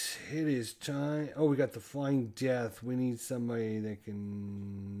 Alright, it is time. Oh, we got the Flying Death. We need somebody that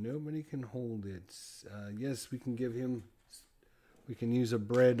can... Nobody can hold it. Yes, we can give him... We can use a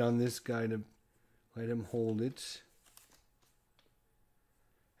bread on this guy to let him hold it.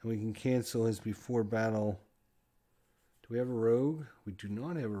 And we can cancel his before battle. Do we have a rogue? We do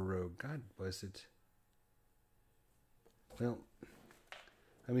not have a rogue. God bless it. Well,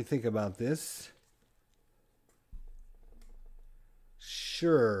 let me think about this.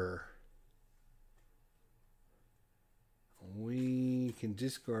 Sure. We can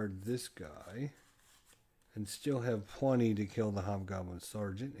discard this guy and still have plenty to kill the Hobgoblin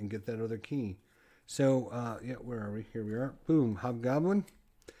Sergeant and get that other key. So, yeah, where are we? Here we are. Boom, Hobgoblin.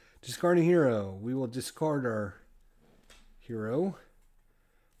 Discard a hero. We will discard our hero.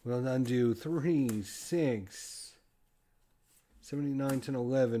 We'll undo 3, 6, 79 to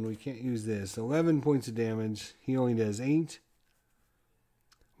 11. We can't use this. 11 points of damage. He only does 8.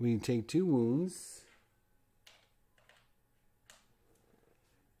 We take 2 wounds.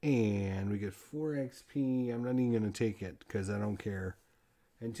 And we get 4 XP. I'm not even going to take it because I don't care.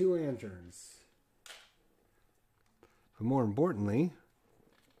 And 2 lanterns. But more importantly,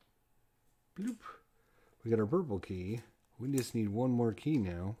 bloop, we got our purple key. We just need 1 more key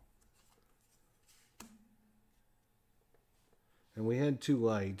now. And we had 2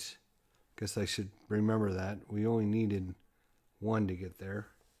 light. Guess I should remember that. We only needed 1 to get there.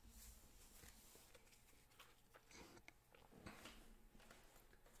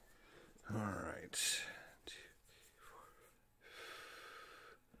 All right. 2, 3,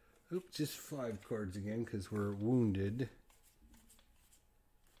 4. Oops, just 5 cards again because we're wounded.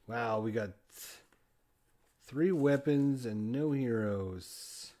 Wow, we got 3 weapons and no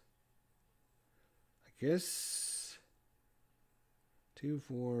heroes. I guess 2,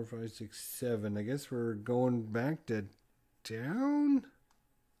 4, 5, 6, 7. I guess we're going back to town.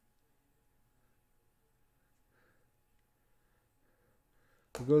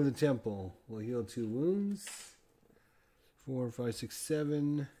 We'll go to the temple. We'll heal 2 wounds. 4, 5, 6,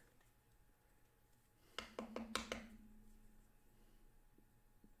 7.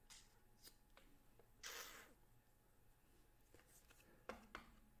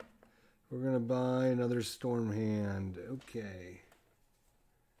 We're going to buy another Storm Hand. Okay.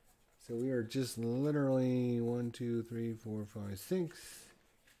 So we are just literally 1, 2, 3, 4, 5, 6.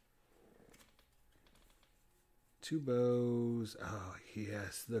 2 bows. Oh,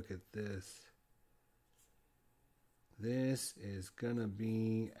 yes. Look at this. This is going to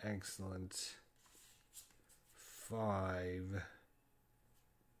be excellent. 5,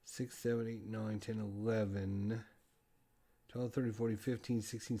 6, 7, 8, 9, 10, 11, 12, 13, 14, 15,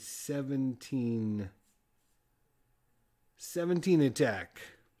 16, 17. 17 attack.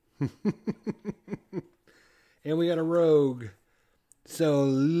 And we got a rogue. So,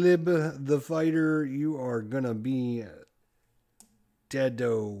 Lib the fighter, you are going to be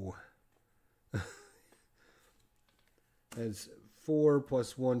deado. That's 4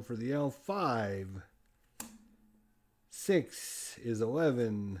 plus 1 for the elf. 5. 6 is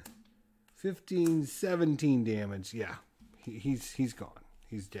 11. 15, 17 damage. Yeah, he's gone.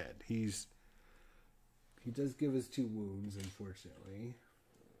 He's dead. He does give us 2 wounds, unfortunately.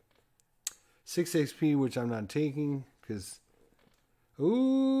 6 XP, which I'm not taking, because...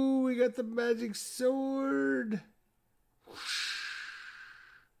 Ooh, we got the magic sword.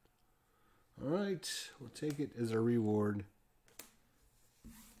 Alright, we'll take it as a reward.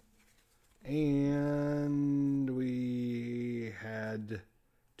 And we had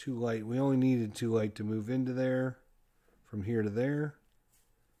 2 light. We only needed 2 light to move into there. From here to there.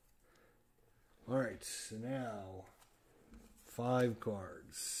 Alright, so now 5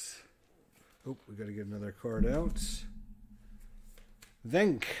 cards. Oh, we got to get another card out.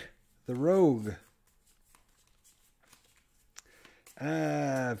 Venk, the rogue.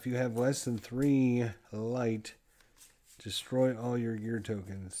 If you have less than 3 light, destroy all your gear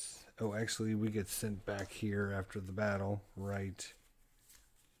tokens. Oh, actually, we get sent back here after the battle. Right.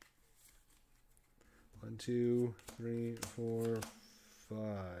 1, 2, 3, 4,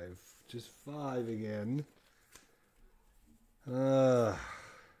 5. Just 5 again.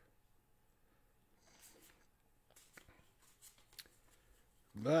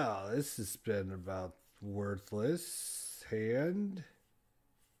 Wow, this has been about worthless. Hand.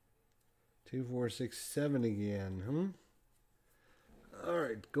 2, 4, 6, 7 again,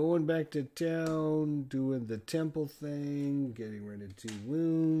 Alright, going back to town, doing the temple thing, getting rid of 2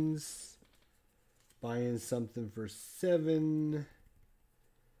 wounds, buying something for 7,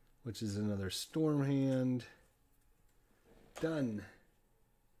 which is another storm hand. Done.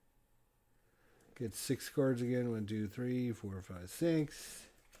 Get 6 cards again. 1, 2, 3, 4, 5, 6.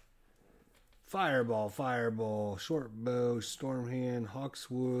 Fireball, fireball, short bow, storm hand,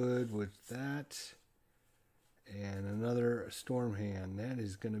 hawkswood with that. And another storm hand. That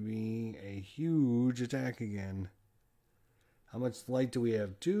is going to be a huge attack again. How much light do we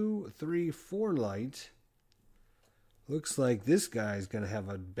have? 2, 3, 4 light. Looks like this guy's going to have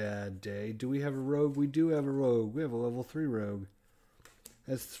a bad day. Do we have a rogue? We do have a rogue. We have a level 3 rogue.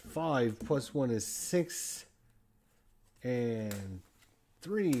 That's 5 plus 1 is 6. And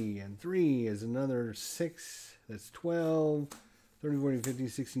 3. And 3 is another 6. That's 12. 30, 40, 50,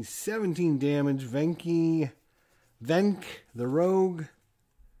 60, 17 damage. Venk, the rogue.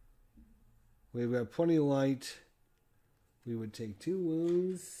 We've got plenty of light. We would take 2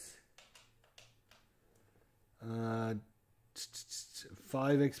 wounds. 5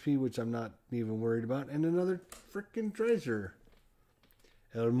 XP, which I'm not even worried about. And another freaking treasure.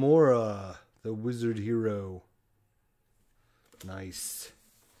 Elmora, the wizard hero. Nice.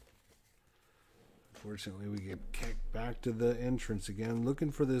 Unfortunately, we get kicked back to the entrance again. Looking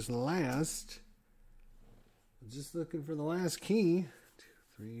for this last... Just looking for the last key.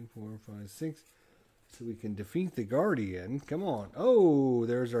 2, 3, 4, 5, 6. So we can defeat the Guardian. Come on. Oh,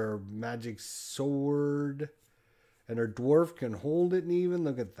 there's our magic sword. And our dwarf can hold it even.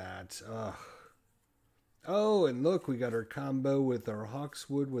 Look at that. Ugh. Oh, and look, we got our combo with our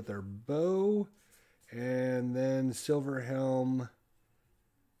hawkswood with our bow. And then silver helm.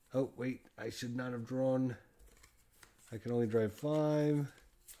 Oh, wait. I should not have drawn. I can only drive 5.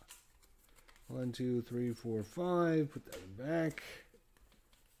 1, 2, 3, 4, 5. Put that back.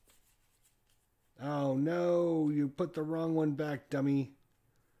 Oh, no. You put the wrong one back, dummy.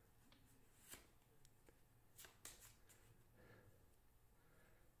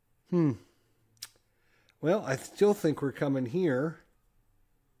 Well, I still think we're coming here.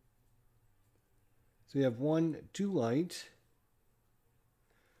 So we have 1, 2 light.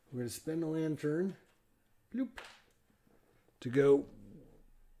 We're going to spend a lantern. Bloop. To go.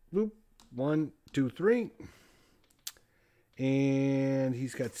 Bloop. 1, 2, 3. And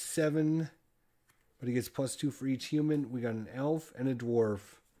he's got 7. But he gets +2 for each human. We got an elf and a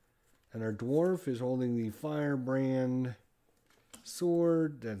dwarf. And our dwarf is holding the firebrand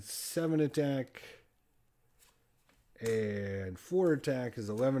sword. That's 7 attack. And 4 attack is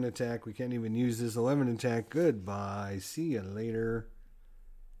 11 attack. We can't even use this 11 attack. Goodbye. See you later.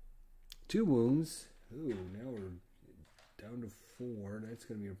 2 wounds. Ooh, now we're down to 4. That's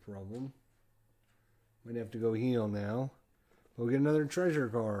going to be a problem. Might have to go heal now. We'll get another treasure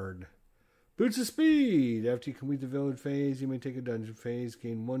card. Boots of Speed. After you complete the village phase, you may take a dungeon phase.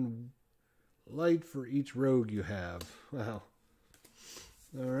 Gain 1 light for each rogue you have. Wow.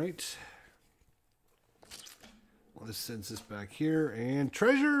 Alright. Well, this sends us back here. And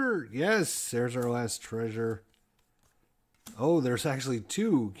treasure! Yes, there's our last treasure. Oh, there's actually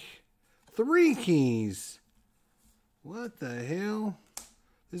 2. 3 keys. What the hell?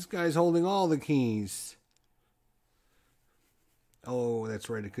 This guy's holding all the keys. Oh, that's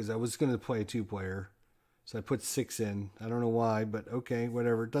right, because I was going to play a 2-player. So I put 6 in. I don't know why, but okay,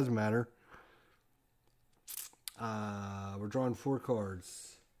 whatever. It doesn't matter. We're drawing 4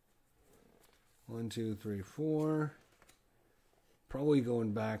 cards. 1, 2, 3, 4. Probably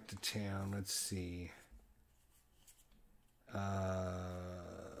going back to town. Let's see.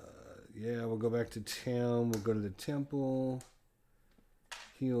 Yeah, we'll go back to town. We'll go to the temple.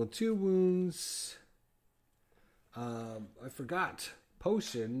 Heal 2 wounds. I forgot.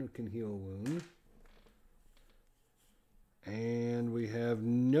 Potion can heal a wound. And we have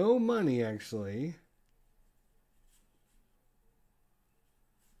no money, actually.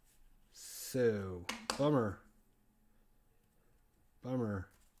 So, bummer. Bummer.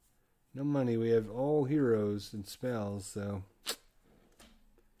 No money. We have all heroes and spells, so.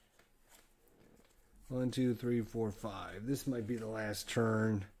 1, 2, 3, 4, 5. This might be the last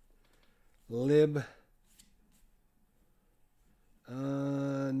turn. Lib.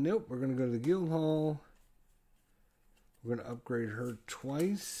 Nope. We're going to go to the guild hall. We're going to upgrade her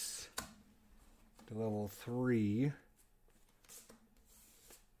twice to level 3.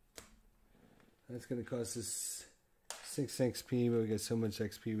 That's going to cost us 6 XP, but we get so much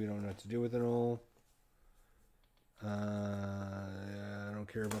XP we don't know what to do with it all. I don't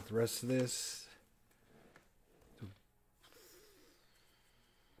care about the rest of this.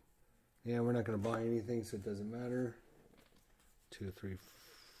 Yeah, we're not going to buy anything, so it doesn't matter. 2, 3,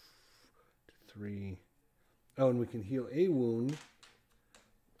 3. Oh, and we can heal a wound.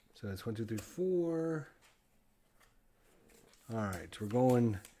 So that's 1, 2, 3, 4. All right, we're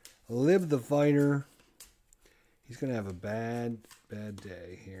going Lib the Fighter. He's going to have a bad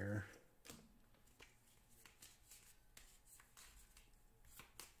day here.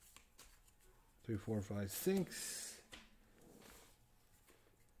 Three, 4, 5, 6.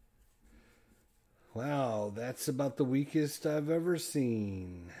 Wow, that's about the weakest I've ever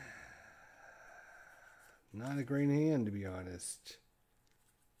seen. Not a great hand, to be honest.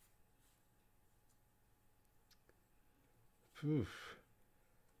 Oof.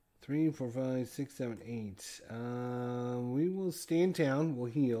 3, 4, 5, 6, 7, 8. We will stay in town. We'll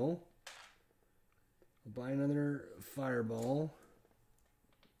heal. We'll buy another fireball.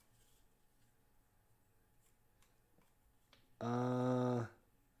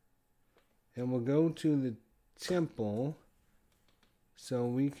 And we'll go to the temple so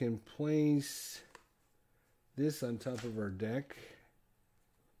we can place this on top of our deck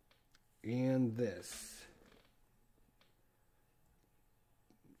and this.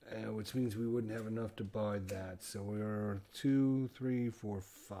 Which means we wouldn't have enough to buy that. So we're 2, 3, 4,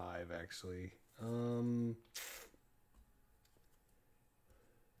 5 actually.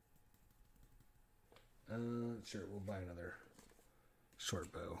 Sure, we'll buy another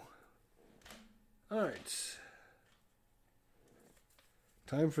short bow. Alright.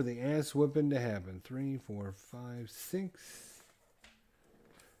 Time for the ass whipping to happen. 3, 4, 5, 6.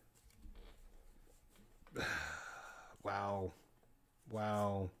 Wow.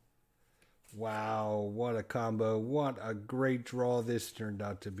 Wow. Wow. What a combo. What a great draw this turned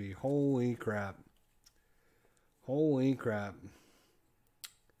out to be. Holy crap. Holy crap.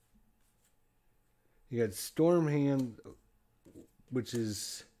 You got Storm Hand, which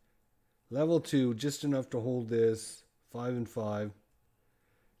is level 2, just enough to hold this. 5 and 5.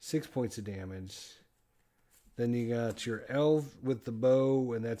 6 points of damage. Then you got your Elf with the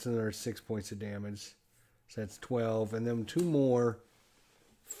bow, and that's another 6 points of damage. So that's 12. And then 2 more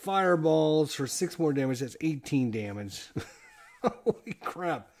fireballs for 6 more damage. That's 18 damage. Holy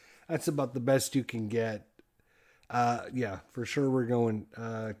crap. That's about the best you can get. Yeah, for sure we're going.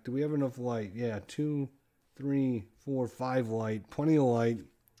 Do we have enough light? Yeah, 2, 3, 4, 5 light. Plenty of light.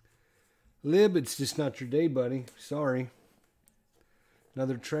 Lib, it's just not your day, buddy. Sorry.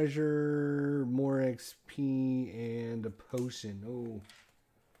 Another treasure, more XP, and a potion. Oh,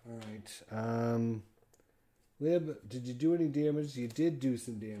 all right. Lib, did you do any damage? You did do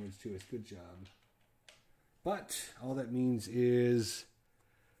some damage to us. Good job. But all that means is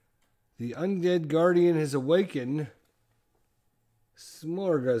the undead guardian has awakened.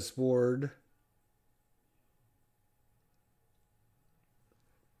 Smorgasbord.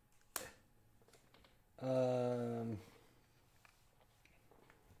 Um,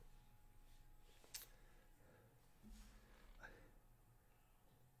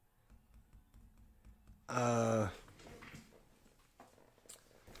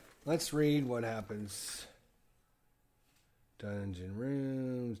 let's read what happens. Dungeon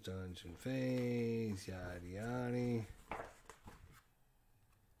rooms, dungeon phase, yada yada.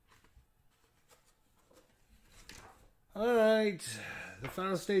 Alright, the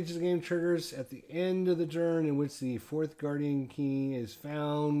final stage of the game triggers at the end of the turn in which the fourth guardian key is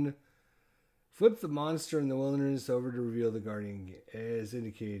found. Flip the monster in the wilderness over to reveal the guardian as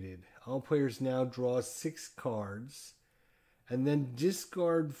indicated. All players now draw 6 cards and then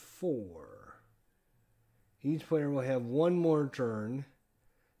discard 4. Each player will have 1 more turn,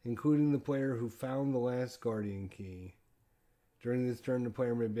 including the player who found the last guardian key. During this turn, the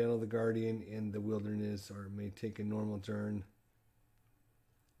player may battle the guardian in the wilderness or may take a normal turn.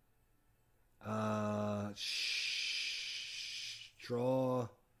 Draw.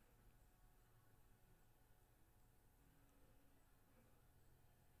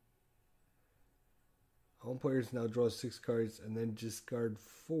 All players now draw 6 cards and then discard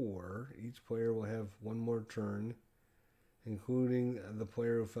 4. Each player will have 1 more turn, including the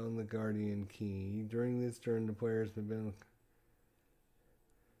player who found the guardian key. During this turn, the players may battle.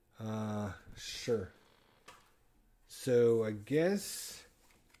 Sure. So I guess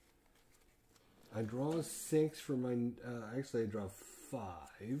I draw 6 for my. Actually, I draw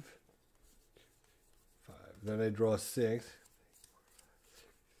 5. Then I draw 6,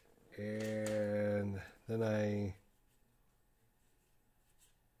 and then I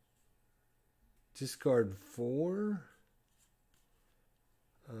discard 4.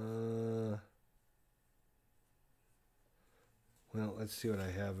 Well, let's see what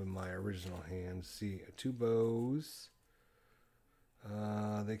I have in my original hand. See, 2 bows.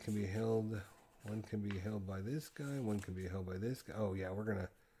 They can be held. One can be held by this guy. One can be held by this guy. Oh, yeah, we're going to...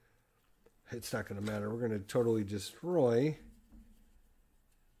 It's not going to matter. We're going to totally destroy...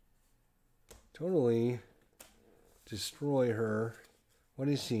 her. What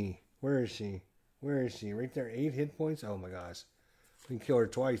is she? Where is she? Where is she? Right there, 8 hit points? Oh, my gosh. We can kill her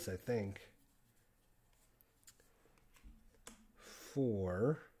twice, I think.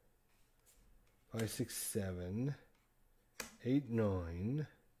 4, 5, 6, 7, 8, 9,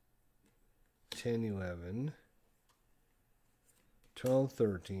 10, 11, 12,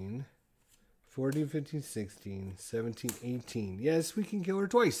 13, 14, 15, 16, 17, 18. Yes, we can kill her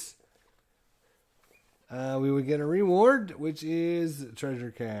twice. We would get a reward, which is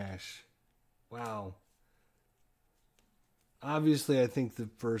treasure cache. Wow. Obviously, I think the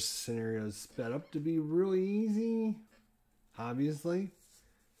first scenario is sped up to be really easy. Obviously.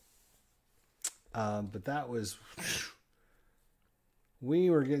 But that was... We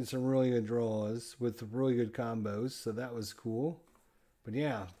were getting some really good draws with really good combos, so that was cool. But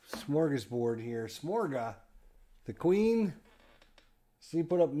yeah, smorgasbord here. Smorga, the queen, she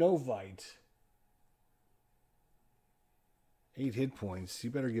put up no fight. 8 hit points. You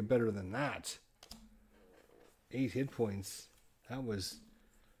better get better than that. 8 hit points. That was...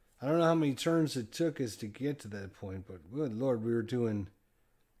 I don't know how many turns it took us to get to that point, but good Lord, we were doing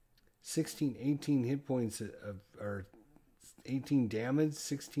 16, 18 hit points or 18 damage,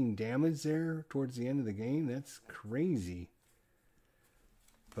 16 damage there towards the end of the game. That's crazy.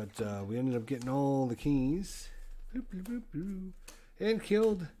 But we ended up getting all the keys. Bloop, bloop, bloop, bloop, and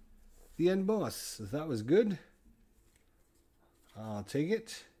killed the end boss. So that was good. I'll take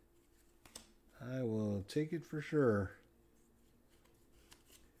it. I will take it for sure.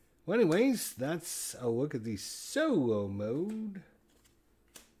 Well, anyways, that's a look at the solo mode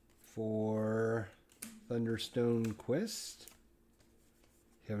for Thunderstone Quest.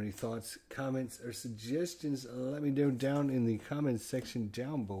 If you have any thoughts, comments, or suggestions, let me know down in the comments section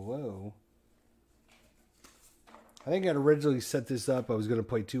down below. I think I'd originally set this up. I was going to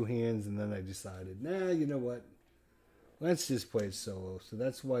play 2 hands, and then I decided, nah, you know what? Let's just play it solo. So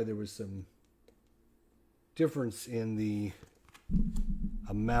that's why there was some difference in the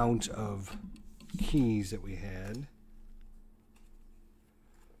amount of keys that we had.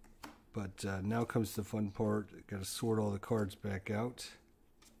 But now comes the fun part. Got to sort all the cards back out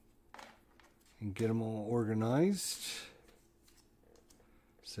and get them all organized.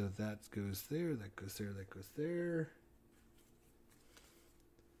 So that goes there, that goes there, that goes there.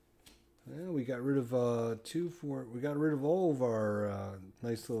 Well, we got rid of we got rid of all of our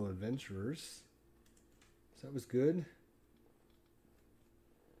nice little adventurers. So that was good.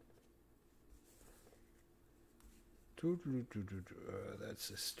 That's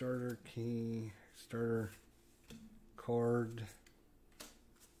a starter key, starter card.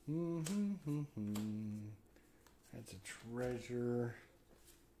 That's a treasure.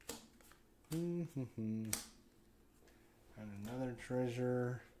 And another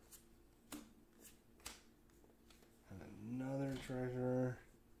treasure. And another treasure.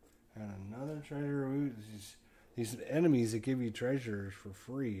 And another treasure. Ooh, these enemies that give you treasures for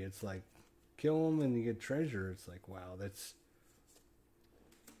free. It's like, kill them and you get treasure. It's like, wow, it's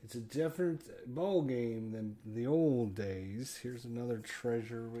a different ball game than the old days. Here's another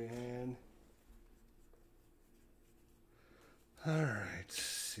treasure we had. Alright, let's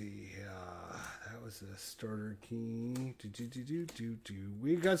see. That was a starter key.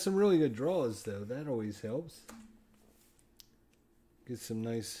 We got some really good draws, though. That always helps. Get some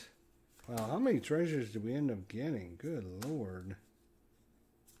nice... Wow, how many treasures did we end up getting? Good Lord.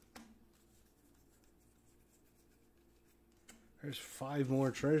 There's 5 more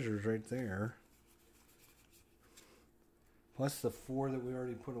treasures right there. Plus the 4 that we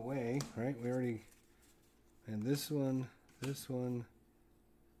already put away, right? We already... And this one... This one,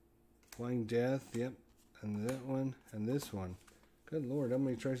 Flying Death, yep, and that one, and this one. Good Lord, how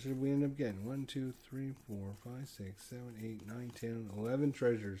many treasures did we end up getting? 1, 2, 3, 4, 5, 6, 7, 8, 9, 10, 11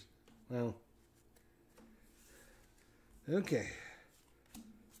 treasures. Well, okay.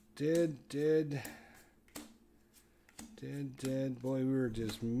 Dead. Boy, we were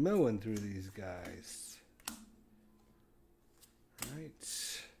just mowing through these guys. All right.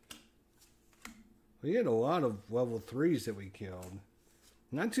 We had a lot of level 3s that we killed.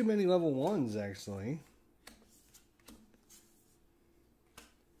 Not too many level 1s, actually.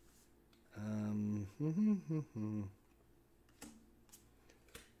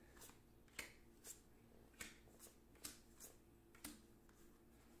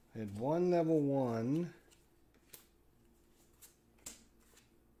 I had 1 level 1.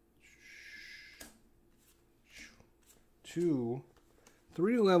 2.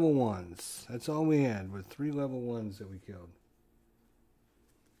 3 level 1s. That's all we had, with 3 level 1s that we killed.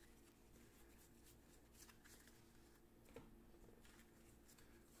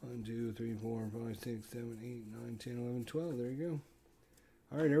 One, 2, 3, 4, 5, 6, 7, 8, 9, 10, 11, 12. There you go.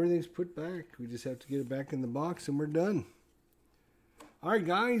 Alright, everything's put back. We just have to get it back in the box and we're done. Alright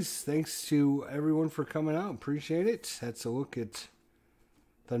guys, thanks to everyone for coming out. Appreciate it. That's a look at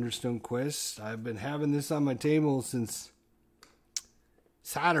Thunderstone Quest. I've been having this on my table since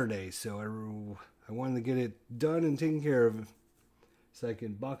Saturday, so I wanted to get it done and taken care of so I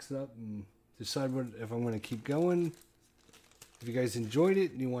can box it up and decide if I'm going to keep going. If you guys enjoyed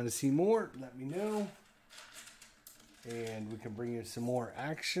it and you want to see more, let me know. And we can bring you some more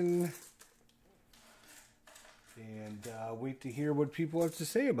action. And wait to hear what people have to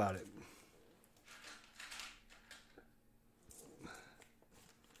say about it.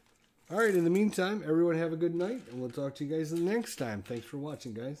 Alright, in the meantime, everyone have a good night, and we'll talk to you guys the next time. Thanks for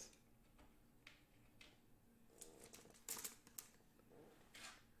watching, guys.